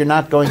at least you're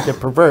not going to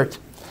pervert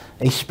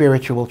a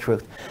spiritual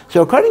truth.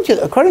 So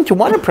according to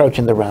one approach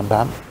in the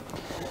Rambam,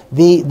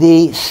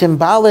 the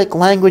symbolic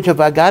language of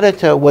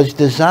Aggada was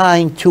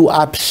designed to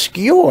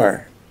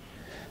obscure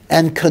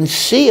and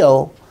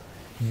conceal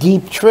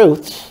deep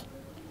truths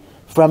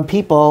from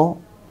people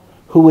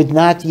who would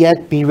not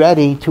yet be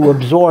ready to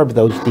absorb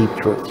those deep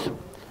truths.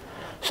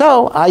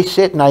 So I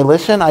sit and I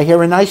listen, I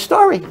hear a nice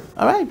story.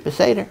 All right,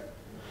 Cedar.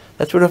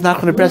 That's what Rav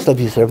Nachman of Breslov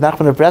used to. Rav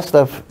Nachman of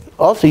Breslov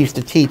also used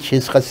to teach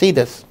his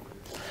Hasidus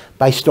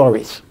by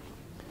stories.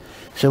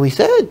 So he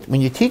said,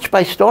 when you teach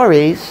by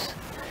stories,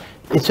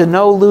 it's a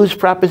no-lose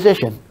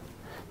proposition.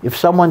 If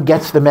someone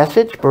gets the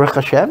message, Baruch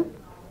Hashem,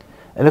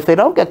 and if they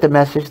don't get the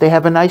message, they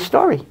have a nice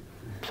story.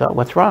 So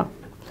what's wrong?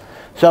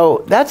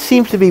 So that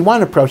seems to be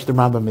one approach the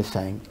Rambam is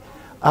saying.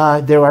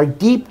 There are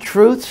deep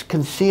truths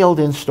concealed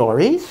in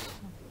stories,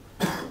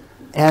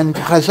 and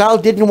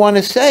Chazal didn't want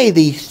to say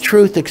the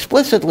truth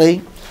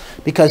explicitly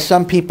because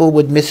some people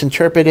would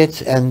misinterpret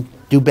it and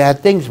do bad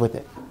things with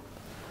it.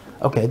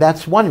 Okay,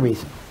 that's one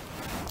reason.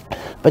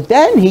 But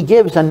then he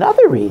gives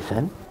another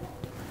reason,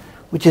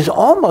 which is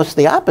almost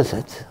the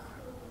opposite,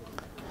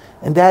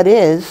 and that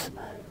is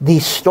the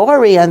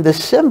story and the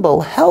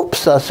symbol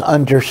helps us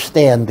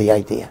understand the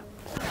idea.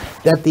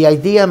 That the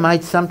idea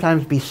might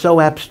sometimes be so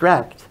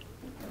abstract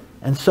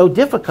and so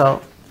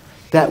difficult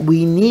that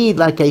we need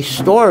like a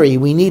story,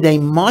 we need a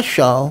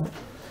mashal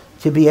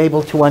to be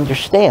able to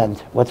understand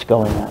what's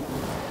going on.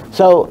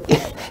 So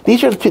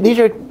these are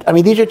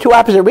two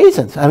opposite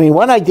reasons.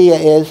 One idea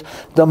is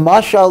the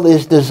mashal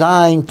is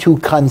designed to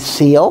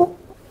conceal,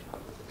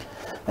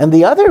 and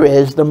the other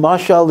is the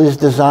mashal is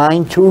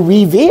designed to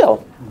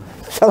reveal.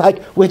 So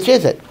which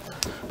is it?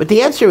 But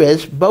the answer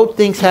is both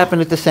things happen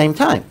at the same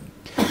time.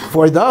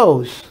 For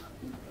those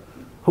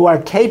who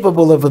are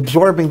capable of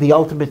absorbing the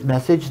ultimate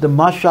message, the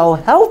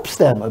mashal helps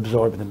them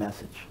absorb the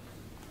message.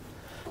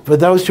 For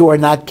those who are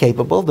not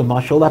capable, the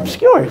mashal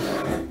obscures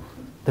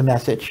the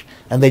message,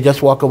 and they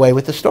just walk away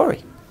with the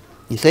story.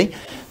 You see?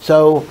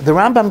 So the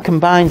Rambam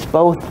combines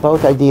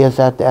both ideas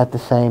at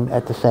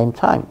the same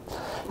time.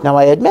 Now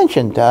I had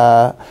mentioned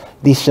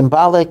the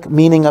symbolic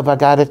meaning of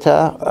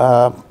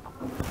Aggada.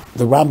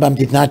 The Rambam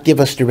did not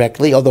give us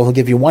directly, although he'll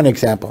give you one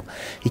example.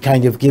 He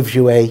kind of gives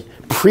you a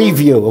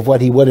preview of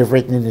what he would have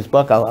written in his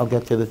book. I'll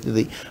get to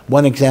the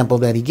one example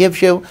that he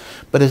gives you.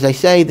 But as I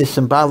say, the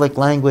symbolic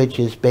language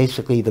is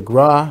basically the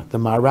Gra, the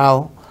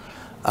Maharal.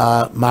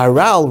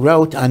 Maharal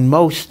wrote on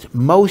most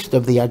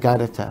of the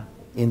Aggada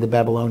in the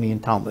Babylonian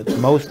Talmud.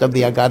 Most of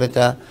the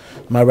Aggada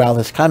Maharal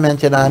has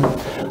commented on,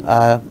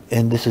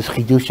 and this is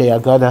Chidushei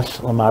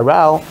Aggadas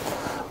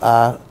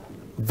Maharal.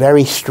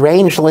 Very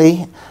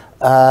strangely,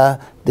 the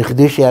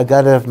Chiddushei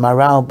Aggada of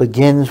Maharal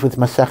begins with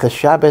Maseches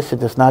Shabbos. It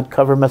does not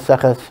cover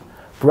Maseches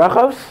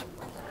Brachos,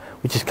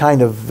 which is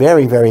kind of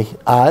very, very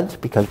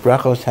odd because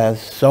Brachos has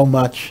so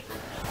much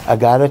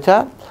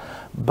Aggadata.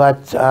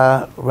 But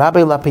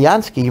Rabbi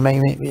Lapiansky, I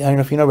don't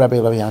know if you know Rabbi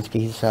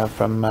Lapiansky. He's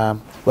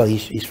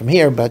he's from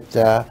here, but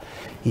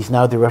he's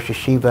now the Rosh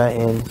Yeshiva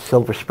in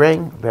Silver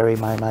Spring,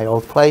 my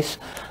old place,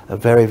 a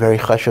very, very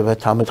chashuv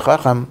Talmid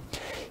Chacham.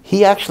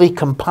 He actually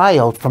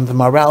compiled from the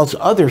Maharal's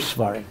other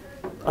svarim,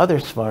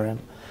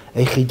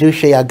 a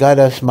Chidushei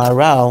Aggadas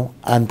Maharal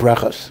on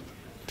Brachos.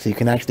 So you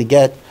can actually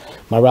get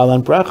Maharal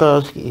on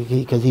Brachos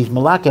because he's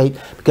Malaket,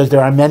 because there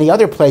are many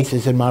other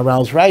places in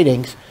Maharal's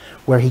writings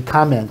where he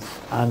comments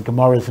on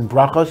Gemaras and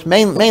Brachos,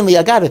 mainly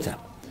Aggadata.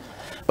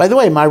 By the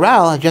way,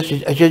 Maharal,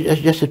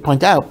 just to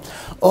point out,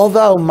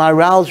 although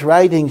Maharal's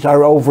writings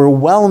are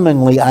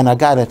overwhelmingly on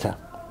Aggadata,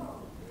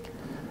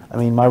 I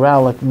mean,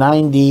 Maharal, like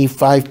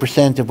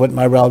 95% of what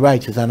Maharal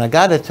writes is on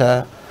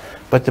Aggadata,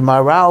 but the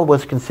Maharal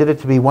was considered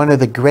to be one of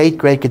the great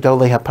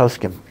Gedolei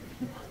HaPoskim.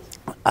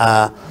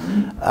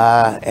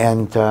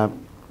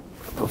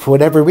 For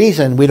whatever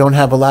reason, we don't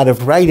have a lot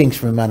of writings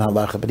from him on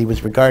halacha, but he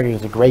was regarded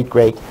as a great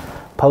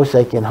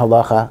posek in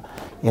halacha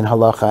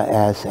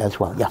as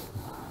well. Yeah.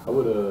 How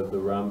would the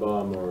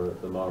Rambam or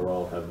the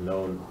Maharal have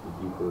known the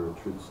deeper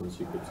truths and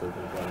secrets of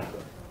the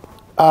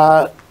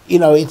Aggada?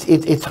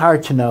 It's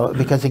hard to know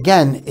because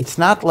again, it's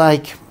not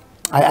like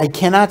I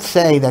cannot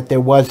say that there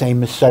was a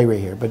Messiah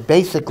here, but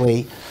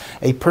basically,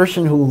 a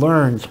person who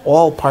learns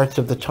all parts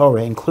of the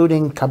Torah,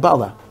 including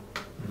Kabbalah,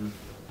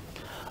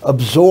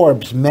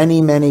 absorbs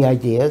many, many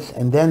ideas,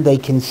 and then they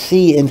can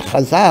see in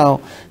Chazal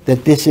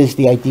that this is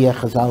the idea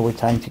Chazal were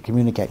trying to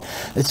communicate.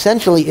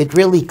 Essentially, it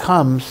really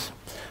comes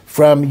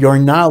from your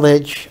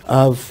knowledge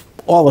of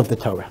all of the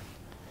Torah.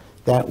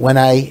 That when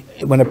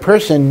a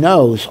person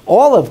knows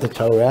all of the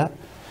Torah,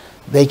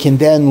 they can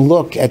then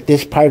look at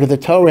this part of the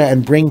Torah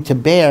and bring to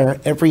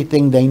bear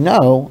everything they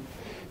know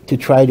to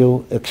try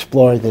to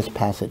explore this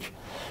passage.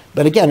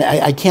 But again,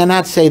 I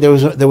cannot say there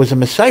was a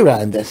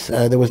Messiah in this.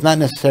 There was not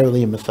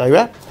necessarily a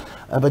Messiah,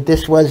 but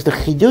this was the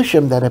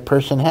chidushim that a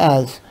person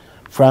has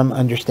from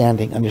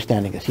understanding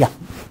this. Yeah.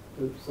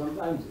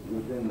 Sometimes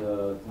within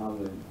the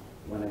Talmud,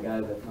 when a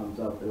guy that comes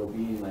up, it'll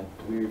be in like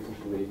weird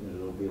situations.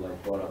 It'll be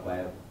like brought up by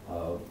an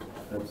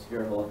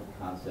obscure halachic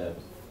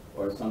concept,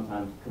 or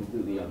sometimes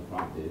completely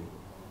unprompted.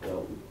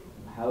 So,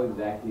 how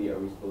exactly are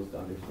we supposed to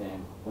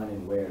understand when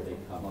and where they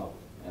come up?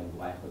 And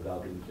why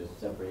Chazal didn't just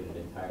separate it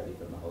entirely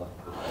from the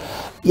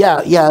halacha?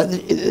 Yeah.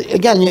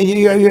 Again,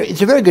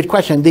 it's a very good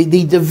question.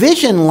 The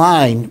division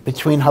line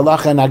between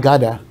halacha and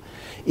Aggada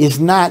is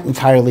not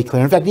entirely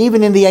clear. In fact,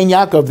 even in the Ein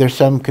Yaakov, there's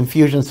some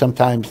confusion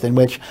sometimes in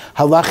which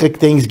halachic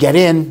things get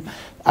in,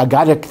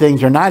 Aggadic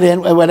things are not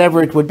in,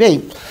 whatever it would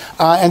be.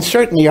 And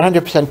certainly, you're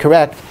 100%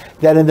 correct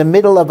that in the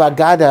middle of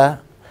Aggada,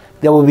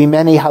 there will be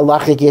many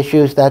halachic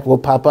issues that will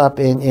pop up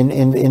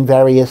in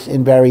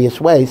various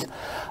ways.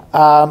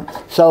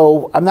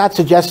 So I'm not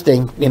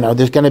suggesting,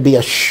 there's going to be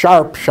a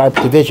sharp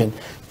division.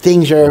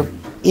 Things are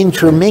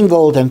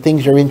intermingled and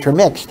things are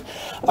intermixed.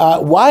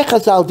 Why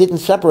Chazal didn't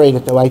separate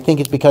it, though, I think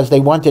it's because they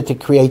wanted to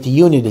create a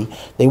unity.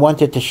 They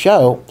wanted to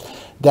show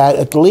that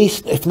at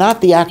least, if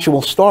not the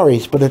actual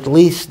stories, but at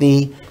least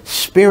the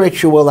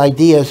spiritual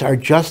ideas are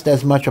just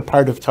as much a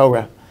part of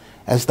Torah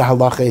as the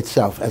halacha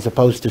itself, as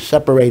opposed to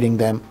separating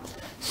them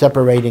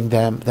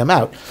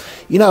out.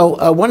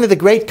 One of the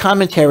great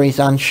commentaries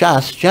on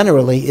Shas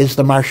generally is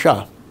the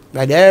Marsha.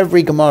 Right?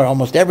 Every Gemara,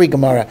 almost every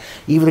Gemara,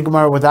 even a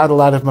Gemara without a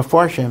lot of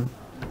Meforshim,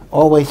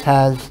 always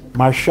has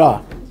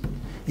Marsha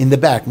in the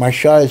back.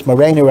 Marsha is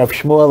Moreno of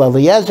Shmuel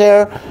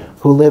Eliezer,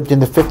 who lived in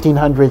the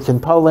 1500s in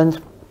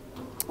Poland.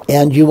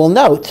 And you will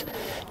note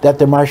that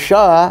the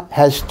Marsha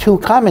has two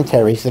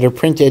commentaries that are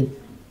printed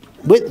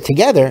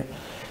together,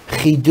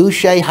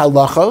 Chidushei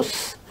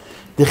Halachos,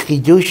 the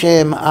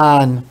Chidushim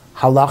on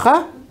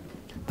Halacha,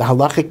 the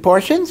halachic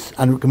portions,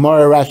 on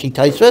Gemara, Rashi,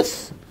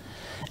 Tosfos,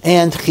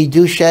 and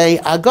Chidushei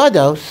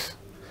Aggados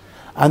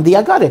on the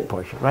Aggadic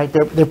portion, right?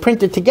 They're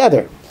printed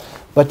together.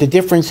 But the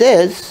difference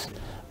is,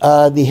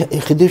 the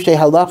Chidushei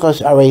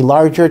Halachos are a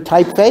larger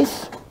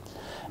typeface,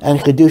 and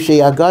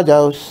Chidushei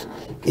Aggados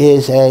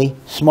is a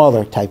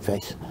smaller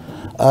typeface.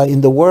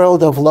 In the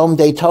world of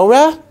Lomdei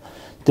Torah,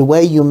 the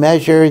way you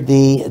measure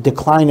the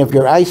decline of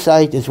your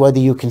eyesight is whether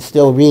you can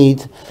still read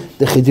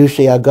the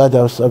Chidushei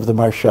Aggados of the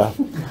Marsha.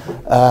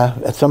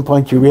 At some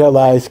point you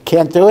realize,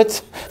 can't do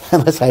it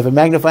unless I have a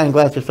magnifying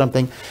glass or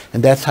something,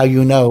 and that's how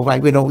you know,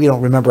 right? We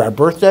don't remember our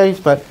birthdays,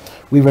 but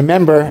we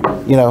remember,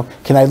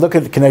 can I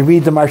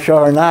read the Marsha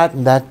or not?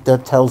 And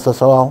that tells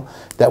us all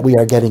that we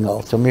are getting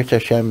old. So Mir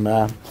Hashem,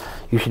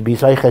 you should be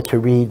zeicha to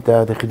read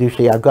the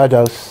Chidushei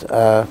Aggados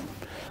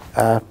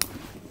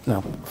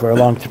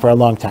for a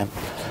long time.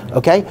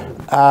 Okay?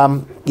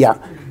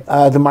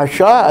 The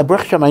Marsha,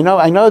 Baruch Hashem,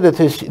 I know that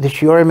the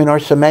Shiurim in Or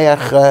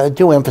Sameach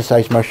do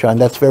emphasize Marsha, and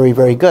that's very,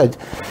 very good.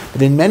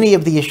 But in many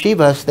of the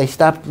yeshivas, they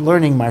stopped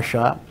learning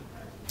Marsha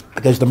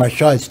because the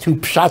Marsha is too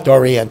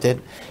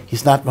pshat-oriented.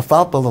 He's not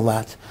mafalpal a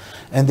lot.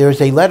 And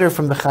there's a letter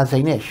from the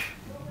Chazon Ish.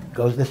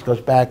 This goes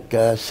back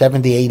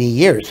 70, 80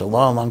 years, a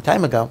long, long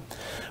time ago,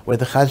 where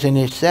the Chazon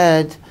Ish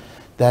said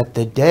that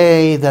the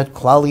day that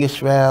Klal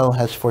Yisrael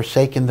has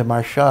forsaken the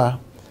Marsha,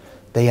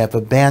 they have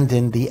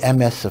abandoned the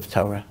emes of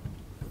Torah.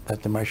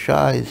 That the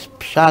Marsha is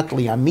pshat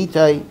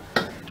li'amitai.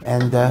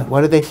 And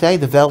what do they say?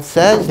 The Welt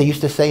says, they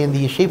used to say in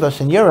the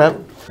yeshivas in Europe,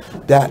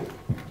 that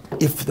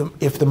if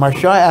the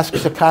Marsha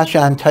asks a kasha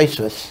on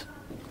Taisvus,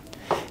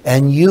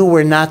 and you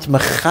were not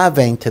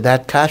mechavein to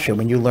that kasha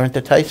when you learned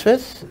the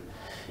Taisvus,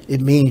 it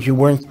means you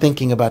weren't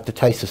thinking about the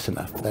Taisvus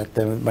enough. That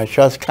the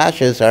Marsha's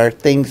kashas are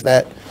things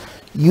that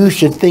you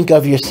should think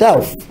of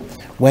yourself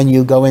when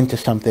you go into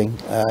something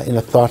in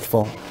a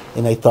thoughtful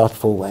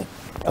way.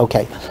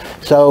 Okay,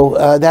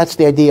 so that's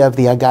the idea of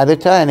the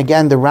Aggada. And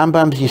again, the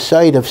Rambam's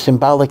yesod of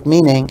symbolic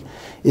meaning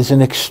is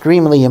an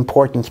extremely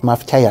important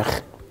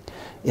mafteach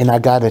in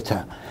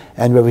Aggada.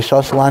 And Rabbi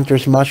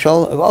Sosalanter's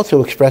mashal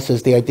also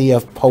expresses the idea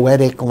of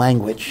poetic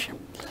language.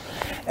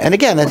 And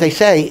again, as I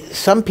say,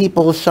 some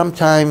people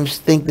sometimes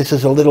think this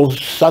is a little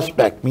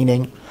suspect,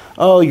 meaning,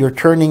 oh, you're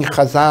turning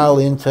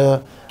Chazal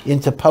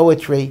into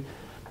poetry.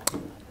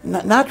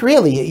 Not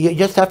really. You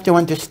just have to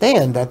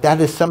understand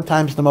that is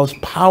sometimes the most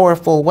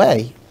powerful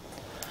way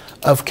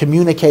of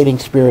communicating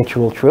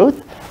spiritual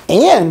truth.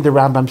 And the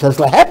Rambam says,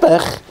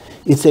 Lahepech,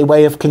 it's a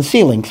way of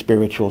concealing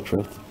spiritual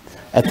truth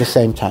at the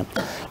same time.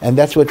 And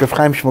that's what Rav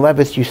Chaim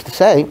Shmulevitz used to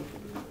say,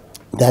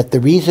 that the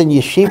reason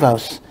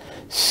yeshivos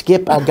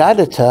skip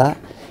Aggada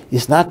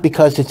is not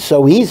because it's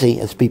so easy,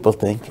 as people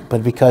think,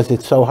 but because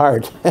it's so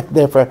hard.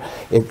 Therefore,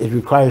 it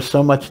requires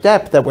so much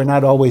depth that we're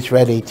not always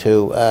ready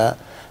to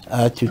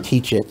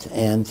teach it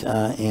and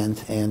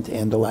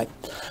the like.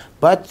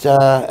 But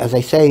as I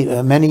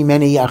say, many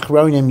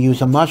achronim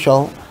use a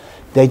mashal.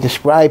 They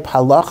describe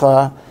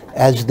halacha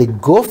as the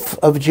guf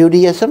of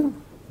Judaism,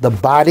 the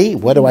body.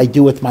 What do I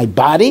do with my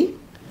body?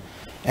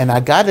 And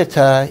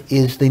Aggada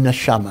is the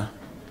neshama,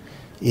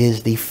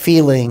 is the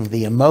feeling,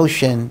 the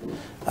emotion,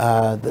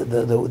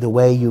 the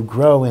way you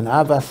grow in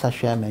avas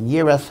Hashem and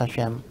yiras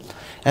Hashem.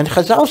 And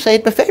Chazal say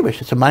it beferish.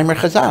 It's a maimer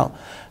Chazal.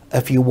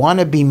 If you want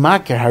to be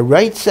makir,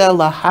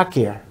 haraitza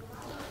lahakir,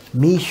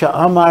 misha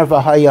amar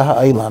v'haya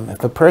ha'olam.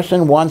 If a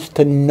person wants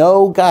to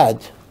know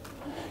God,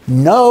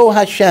 know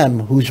Hashem,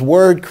 whose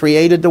word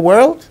created the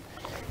world,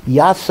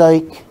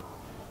 yasaik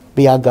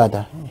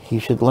bi'Aggada. He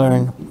should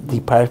learn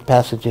the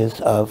passages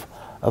of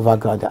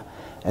Aggada.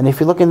 And if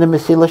you look in the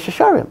Mesilas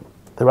Yesharim,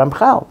 the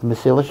Ramchal, the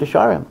Mesilas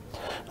Yesharim,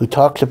 who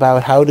talks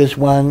about how does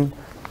one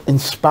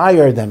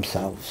inspire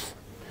themselves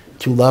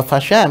to love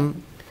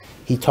Hashem,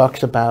 he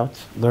talks about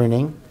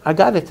learning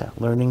Aggada,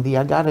 learning the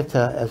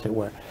Aggada, as it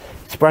were.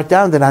 It's brought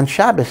down that on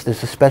Shabbos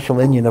there's a special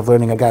inyan of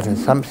learning Aggada.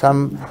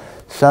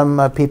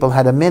 Some people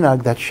had a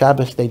minhag that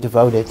Shabbos they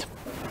devoted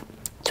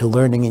to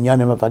learning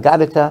inyanim of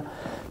Aggada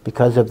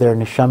because of their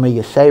neshama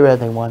yesera.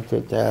 They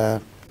wanted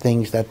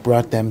things that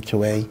brought them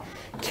to a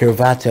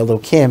kirvat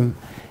elokim,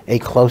 a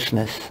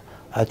closeness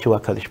to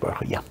HaKadosh Baruch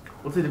Hu. Yeah.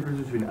 What's the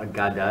difference between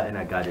Aggada and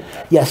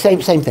Aggadata? Yeah, same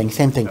thing.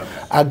 Okay.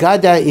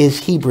 Aggada is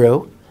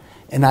Hebrew,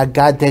 and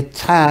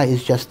Aggadata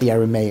is just the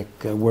Aramaic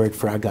word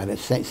for Aggada.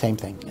 Same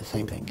thing.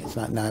 It's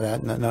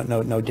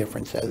no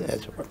difference as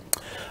it were.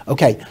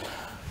 Okay.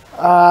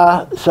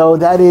 So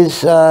that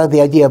is the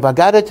idea of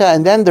Aggada,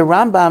 and then the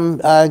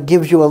Rambam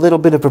gives you a little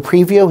bit of a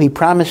preview. He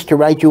promised to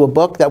write you a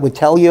book that would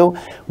tell you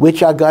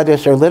which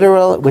Aggadas are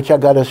literal, which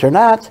Aggadas are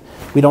not.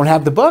 We don't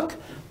have the book,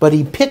 but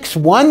he picks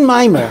one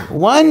mimer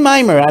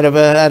out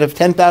of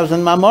 10,000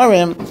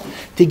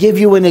 mamorim to give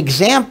you an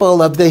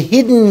example of the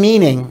hidden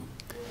meaning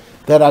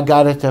that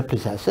Aggada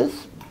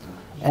possesses.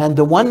 And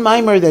the one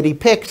mimer that he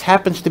picks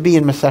happens to be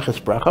in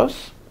Maseches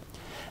Brachos,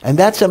 and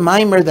that's a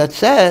mimer that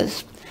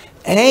says,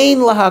 Ein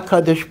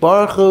lahakadosh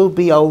baruch hu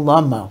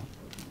bi'olamo,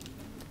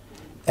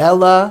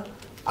 ela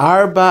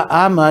arba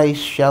amais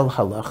shel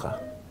halacha.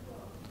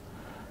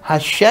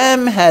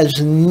 Hashem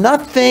has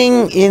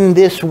nothing in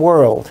this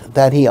world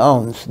that he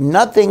owns,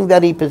 nothing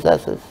that he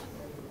possesses,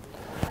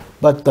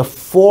 but the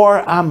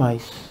 4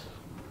 amais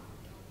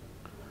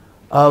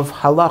of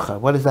halacha.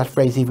 What does that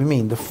phrase even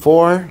mean? The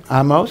 4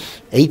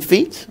 amos, 8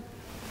 feet,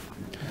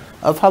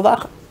 of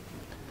halacha.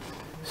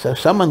 So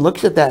someone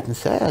looks at that and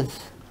says,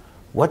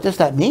 what does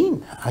that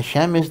mean?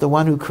 Hashem is the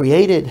one who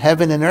created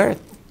heaven and earth.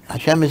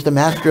 Hashem is the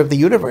master of the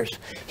universe.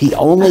 He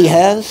only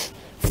has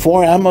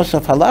 4 amos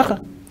of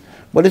halacha.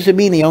 What does it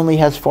mean he only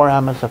has 4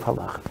 amos of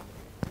halacha?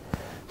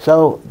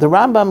 So the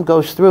Rambam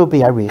goes through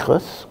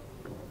bi'arichos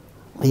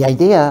the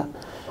idea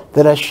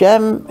that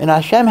Hashem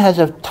has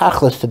a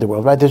tachlis to the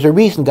world, right? There's a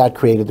reason God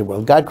created the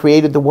world. God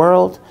created the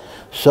world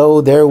so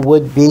there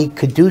would be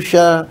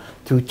kedusha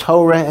through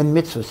Torah and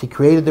mitzvahs. He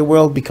created the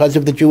world because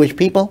of the Jewish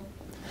people,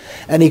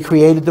 and he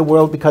created the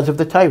world because of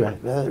the Torah.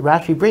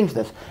 Rashi brings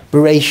this.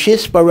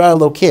 Bereishis bara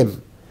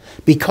Elokim.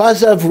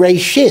 Because of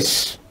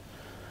Reishis,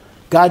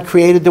 God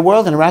created the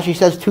world, and Rashi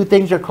says 2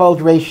 things are called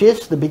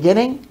Reishis, the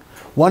beginning.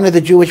 One of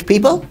the Jewish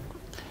people,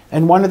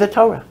 and one of the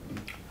Torah.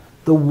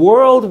 The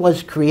world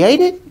was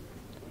created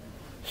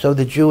so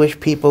the Jewish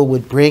people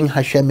would bring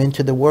Hashem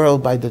into the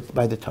world by the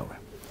Torah.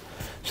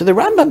 So the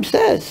Rambam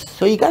says,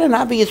 so you got an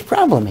obvious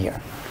problem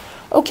here.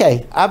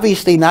 Okay,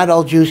 obviously not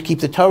all Jews keep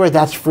the Torah,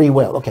 that's free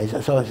will. Okay,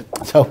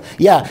 so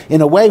yeah,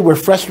 in a way we're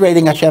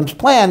frustrating Hashem's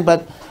plan,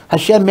 but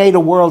Hashem made a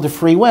world of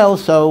free will,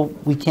 so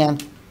we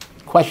can't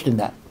question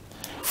that.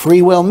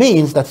 Free will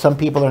means that some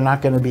people are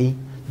not going to be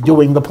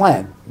doing the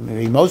plan.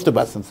 Maybe most of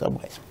us in some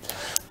ways.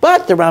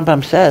 But the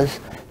Rambam says,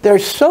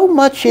 there's so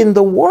much in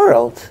the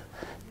world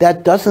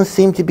that doesn't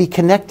seem to be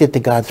connected to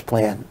God's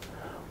plan.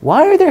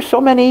 Why are there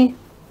so many,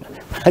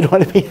 I don't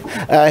want to be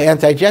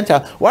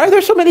anti-Gentile, why are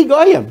there so many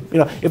Goyim? You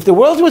know, if the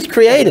world was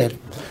created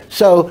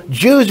so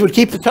Jews would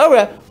keep the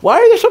Torah, why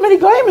are there so many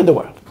Goyim in the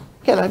world?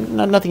 Again,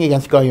 nothing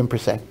against Goyim per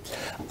se.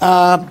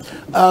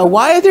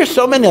 Why are there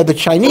so many, the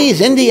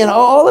Chinese, Indian,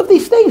 all of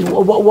these things?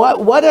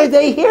 What are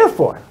they here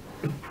for?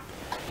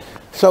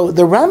 So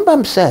the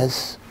Rambam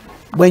says,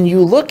 when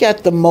you look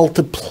at the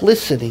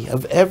multiplicity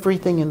of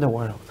everything in the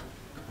world,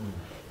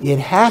 it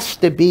has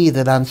to be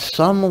that on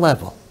some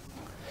level,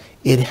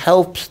 it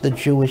helps the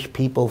Jewish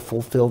people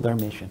fulfill their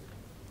mission.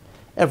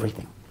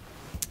 Everything.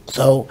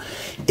 So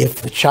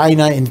if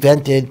China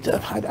invented,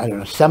 I don't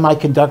know,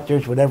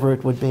 semiconductors, whatever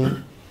it would be,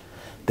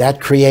 that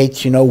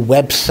creates,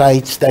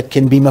 websites that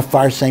can be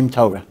mefarsem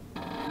Torah.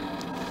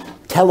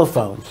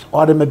 Telephones,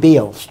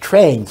 automobiles,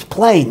 trains,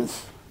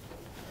 planes.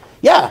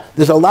 Yeah,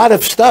 there's a lot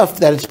of stuff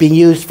that it's being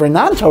used for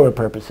non-Torah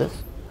purposes,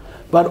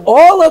 but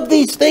all of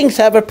these things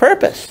have a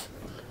purpose,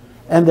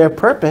 and their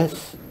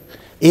purpose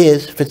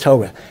is for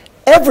Torah.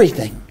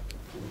 Everything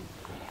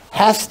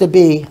has to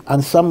be,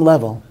 on some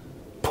level,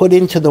 put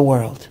into the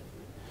world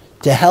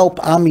to help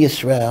Am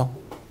Yisrael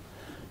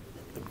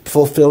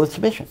fulfill its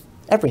mission.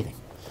 Everything.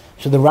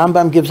 So the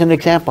Rambam gives an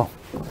example.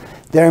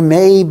 There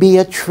may be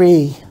a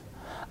tree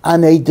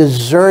on a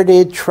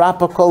deserted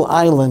tropical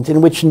island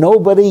in which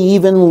nobody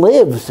even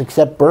lives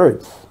except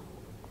birds.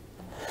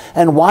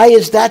 And why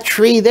is that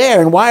tree there?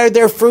 And why are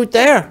there fruit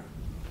there?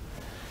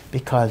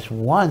 Because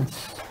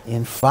once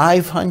in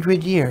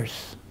 500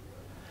 years,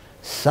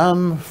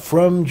 some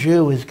frum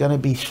Jew is going to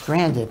be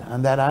stranded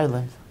on that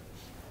island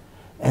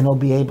and he'll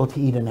be able to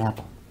eat an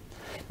apple.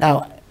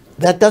 Now,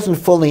 that doesn't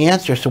fully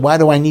answer, so why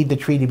do I need the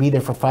tree to be there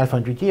for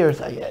 500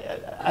 years?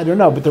 I don't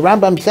know, but the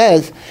Rambam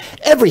says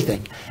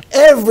everything,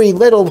 every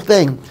little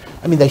thing.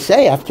 I mean, they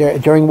say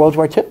during World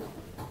War II,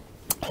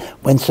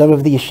 when some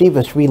of the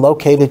yeshivas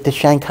relocated to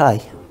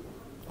Shanghai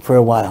for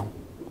a while.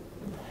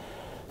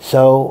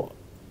 So,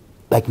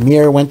 like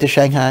Mir went to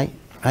Shanghai,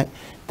 right?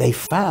 They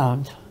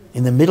found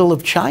in the middle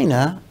of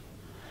China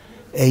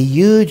a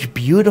huge,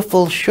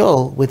 beautiful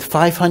shul with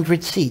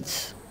 500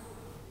 seats.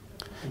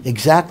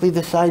 Exactly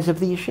the size of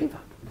the yeshiva.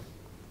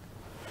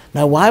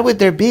 Now, why would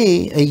there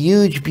be a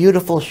huge,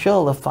 beautiful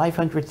shul of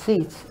 500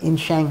 seats in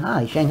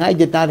Shanghai? Shanghai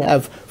did not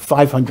have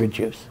 500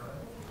 Jews.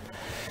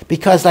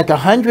 Because like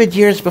 100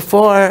 years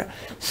before,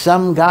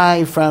 some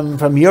guy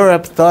from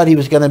Europe thought he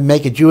was going to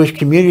make a Jewish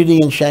community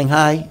in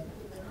Shanghai.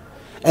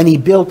 And he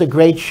built a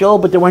great shul,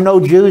 but there were no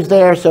Jews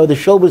there, so the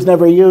shul was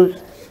never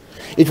used.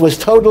 It was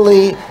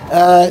totally,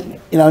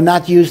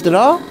 not used at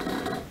all.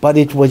 But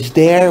it was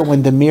there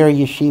when the Mir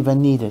Yeshiva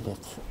needed it.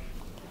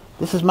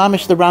 This is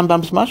mamish the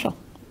Rambam's mashal.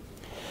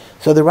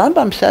 So the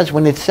Rambam says,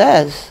 when it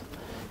says,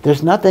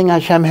 there's nothing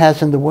Hashem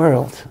has in the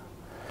world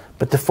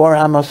but the 4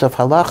 amos of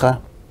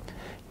halacha,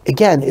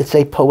 again, it's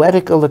a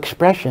poetical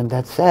expression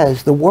that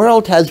says the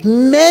world has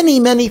many,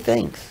 many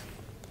things.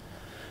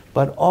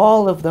 But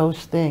all of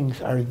those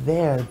things are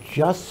there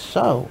just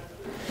so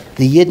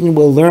the Yidden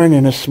will learn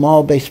in a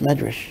small base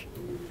medrash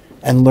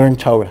and learn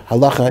Torah.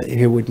 Halacha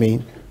here would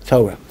mean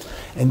Torah.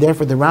 And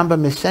therefore the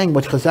Rambam is saying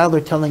what Chazal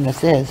are telling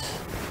us is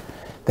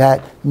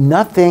that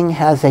nothing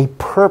has a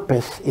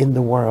purpose in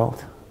the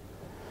world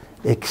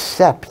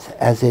except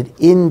as it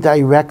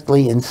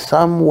indirectly in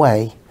some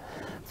way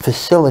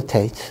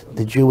facilitates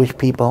the Jewish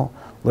people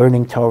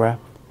learning Torah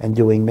and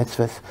doing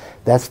mitzvahs.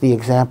 That's the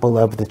example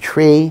of the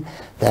tree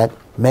that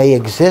may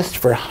exist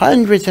for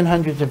hundreds and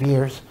hundreds of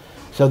years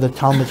so the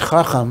Talmid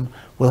Chacham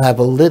will have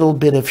a little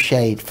bit of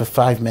shade for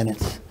 5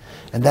 minutes.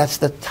 And that's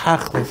the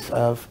tachlis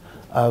of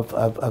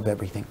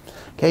everything.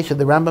 Okay, so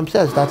the Rambam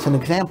says that's an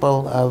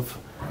example of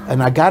an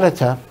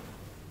Aggada,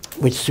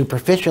 which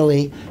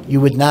superficially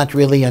you would not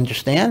really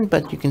understand,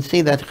 but you can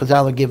see that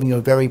Chazal are giving you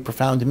a very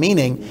profound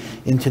meaning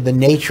into the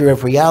nature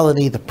of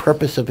reality, the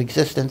purpose of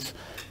existence,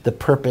 the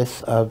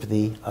purpose of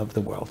the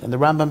world. And the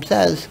Rambam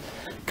says,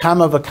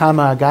 Kama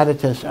v'kama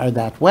Aggadatas are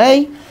that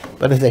way,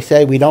 but as I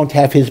say, we don't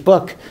have his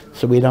book,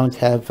 so we don't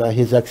have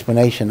his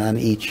explanation on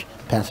each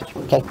passage.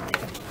 Okay.